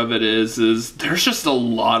nature of it is there's just a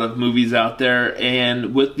lot of movies out there,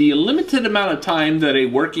 and with the limited amount of time that a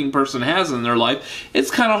working person has in their life,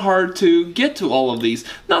 it's kind of hard to get to all of these.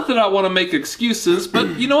 Not that I want to make excuses,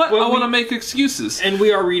 but you know what? I want to make excuses. And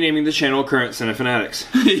we are renaming the channel Current Cinefanatics.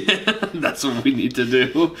 Yeah, that's what we need to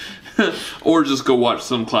do. Or just go watch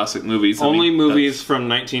some classic movies. Only movies from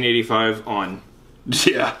 1985 on.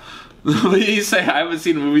 Yeah. What did you say? I haven't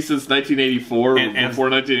seen a movie since 1984 and before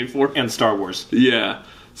 1984? And Star Wars. Yeah.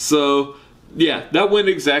 So, yeah, that went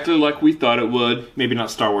exactly like we thought it would. Maybe not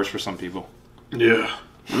Star Wars for some people. Yeah.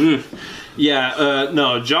 Yeah,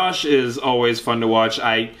 no, Josh is always fun to watch.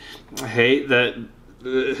 I hate that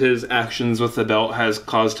his actions with the belt has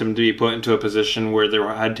caused him to be put into a position where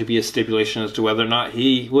there had to be a stipulation as to whether or not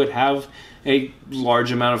he would have a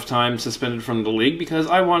large amount of time suspended from the league, because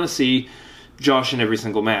I want to see Josh in every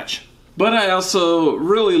single match. But I also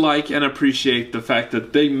really like and appreciate the fact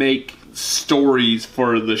that they make stories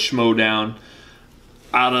for the Schmoedown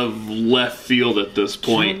out of left field at this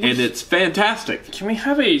point, and it's fantastic. Can we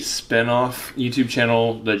have a spin-off YouTube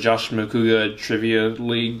channel, the Josh Macuga Trivia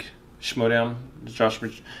League Schmoedown?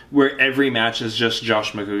 Where every match is just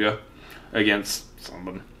Josh Macuga against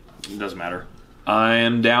someone. It doesn't matter. I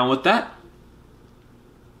am down with that.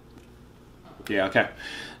 Yeah, okay.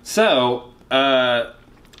 So, that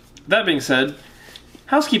being said,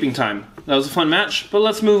 housekeeping time. That was a fun match, but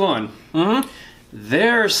let's move on. Mm-hmm.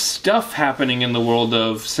 There's stuff happening in the world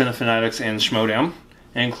of Cinefanatics and Schmoedown,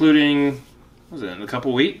 including, what was it, in a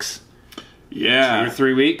couple weeks? Yeah. 2 or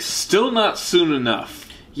 3 weeks? Still not soon enough.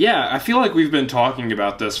 Yeah, I feel like we've been talking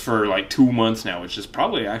about this for like 2 months now, which is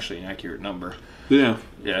probably actually an accurate number. Yeah.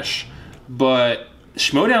 Ish. But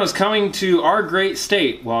Schmoedown is coming to our great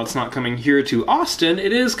state. While it's not coming here to Austin,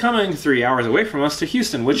 it is coming 3 hours away from us to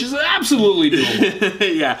Houston, which is absolutely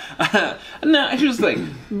doable. Yeah. Now, here's the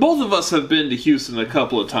thing. Both of us have been to Houston a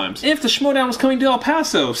couple of times. If the Schmoedown was coming to El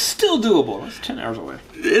Paso, still doable. It's 10 hours away.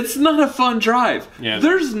 It's not a fun drive. Yeah.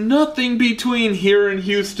 There's nothing between here and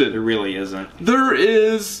Houston. There really isn't. There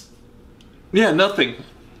is... Yeah, nothing.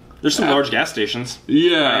 There's some large gas stations.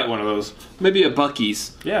 Yeah. I hit one of those. Maybe a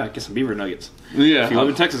Buc-ee's. Yeah, get some beaver nuggets. Yeah. If you live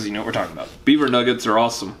in Texas, you know what we're talking about. Beaver nuggets are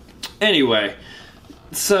awesome. Anyway,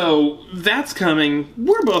 so that's coming.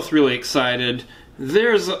 We're both really excited.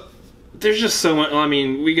 There's just so much. I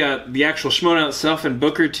mean, we got the actual Schmoedown itself and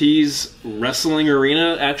Booker T's wrestling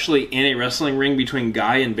arena, actually in a wrestling ring between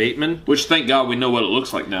Guy and Bateman. Which, thank God, we know what it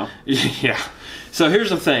looks like now. Yeah. So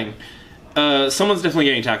here's the thing. Someone's definitely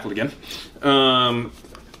getting tackled again.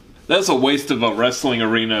 That's a waste of a wrestling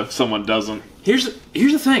arena if someone doesn't. Here's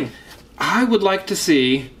the thing. I would like to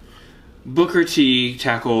see Booker T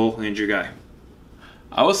tackle Andrew Guy.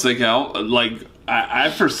 I was thinking,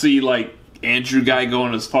 I foresee, Andrew Guy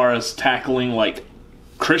going as far as tackling,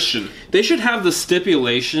 Christian. They should have the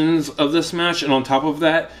stipulations of this match, and on top of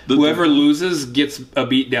that, whoever loses gets a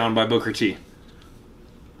beat down by Booker T.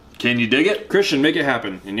 Can you dig it? Christian, make it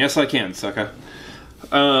happen. And yes, I can, sucker.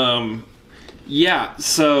 Yeah,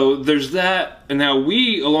 so there's that. And now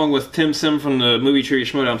we, along with Tim Sim from the Movie Trivia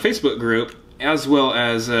Schmoedown Facebook group, as well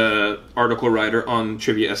as an article writer on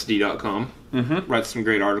triviasd.com, writes some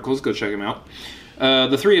great articles. Go check him out.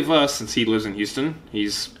 The three of us, since he lives in Houston,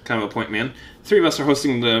 he's kind of a point man, 3 of us are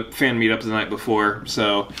hosting the fan meetup the night before,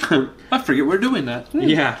 so... I forget we're doing that.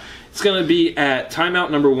 Yeah. It's going to be at Timeout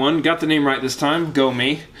number 1. Got the name right this time. Go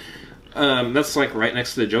me. That's right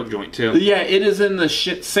next to the Joke Joint, too. Yeah, it is in the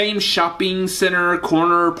same shopping center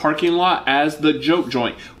corner parking lot as the Joke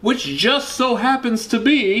Joint, which just so happens to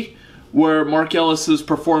be where Mark Ellis is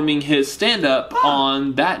performing his stand-up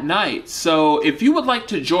on that night. So if you would like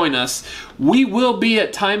to join us, we will be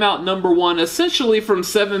at timeout number 1, essentially from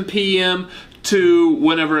 7 p.m. to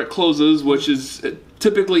whenever it closes, which is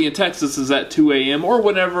typically in Texas is at 2 a.m. or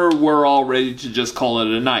whenever we're all ready to just call it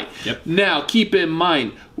a night. Yep. Now, keep in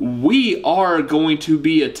mind, we are going to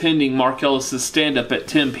be attending Mark Ellis's stand-up at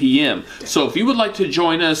 10 p.m. So if you would like to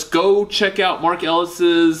join us, go check out Mark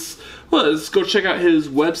Ellis's... Well, let's go check out his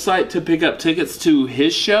website to pick up tickets to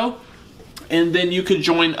his show. And then you can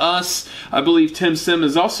join us. I believe Tim Sim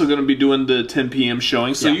is also going to be doing the 10 p.m.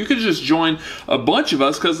 showing. So you could just join a bunch of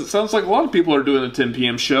us, because it sounds like a lot of people are doing the 10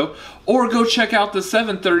 p.m. show. Or go check out the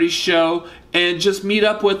 7:30 show and just meet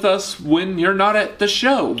up with us when you're not at the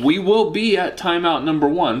show. We will be at timeout number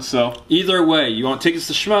 1. So either way, you want tickets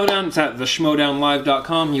to Schmoedown, it's at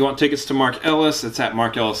theschmoedownlive.com. You want tickets to Mark Ellis, it's at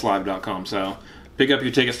markellislive.com. So pick up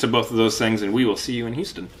your tickets to both of those things, and we will see you in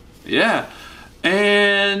Houston. Yeah.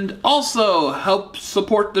 And also, help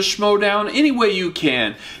support the Schmoedown any way you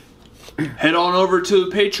can. Head on over to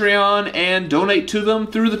Patreon and donate to them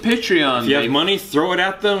through the Patreon. If you have money, throw it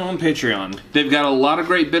at them on Patreon. They've got a lot of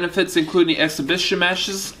great benefits, including exhibition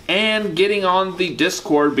matches and getting on the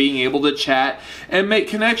Discord, being able to chat and make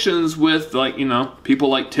connections with, like, you know, people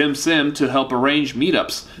like Tim Sim to help arrange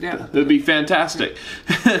meetups. Yeah. That'd be fantastic.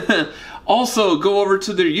 Also, go over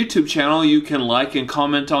to their YouTube channel. You can like and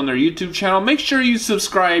comment on their YouTube channel. Make sure you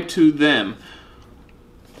subscribe to them.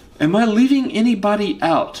 Am I leaving anybody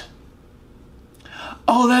out?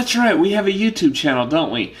 Oh, that's right. We have a YouTube channel,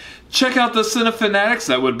 don't we? Check out the Cinefanatics.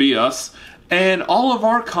 That would be us. And all of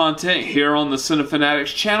our content here on the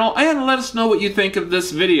Cinefanatics channel. And let us know what you think of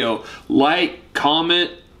this video. Like,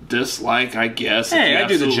 comment, dislike, I guess. Hey, I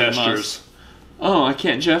do the gestures. Must. Oh, I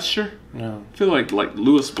can't gesture? No. I feel like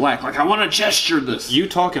Lewis Black. Like, I want to gesture this. You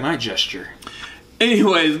talk and I gesture.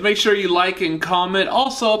 Anyways, make sure you like and comment.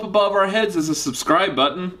 Also, up above our heads is a subscribe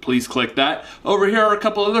button. Please click that. Over here are a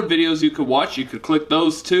couple other videos you could watch. You could click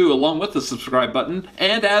those too, along with the subscribe button.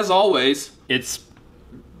 And as always, it's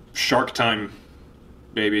Shark Time,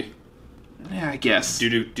 baby. Yeah, I guess.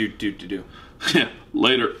 Do.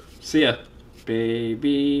 Later. See ya.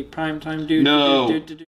 Baby, Primetime, No.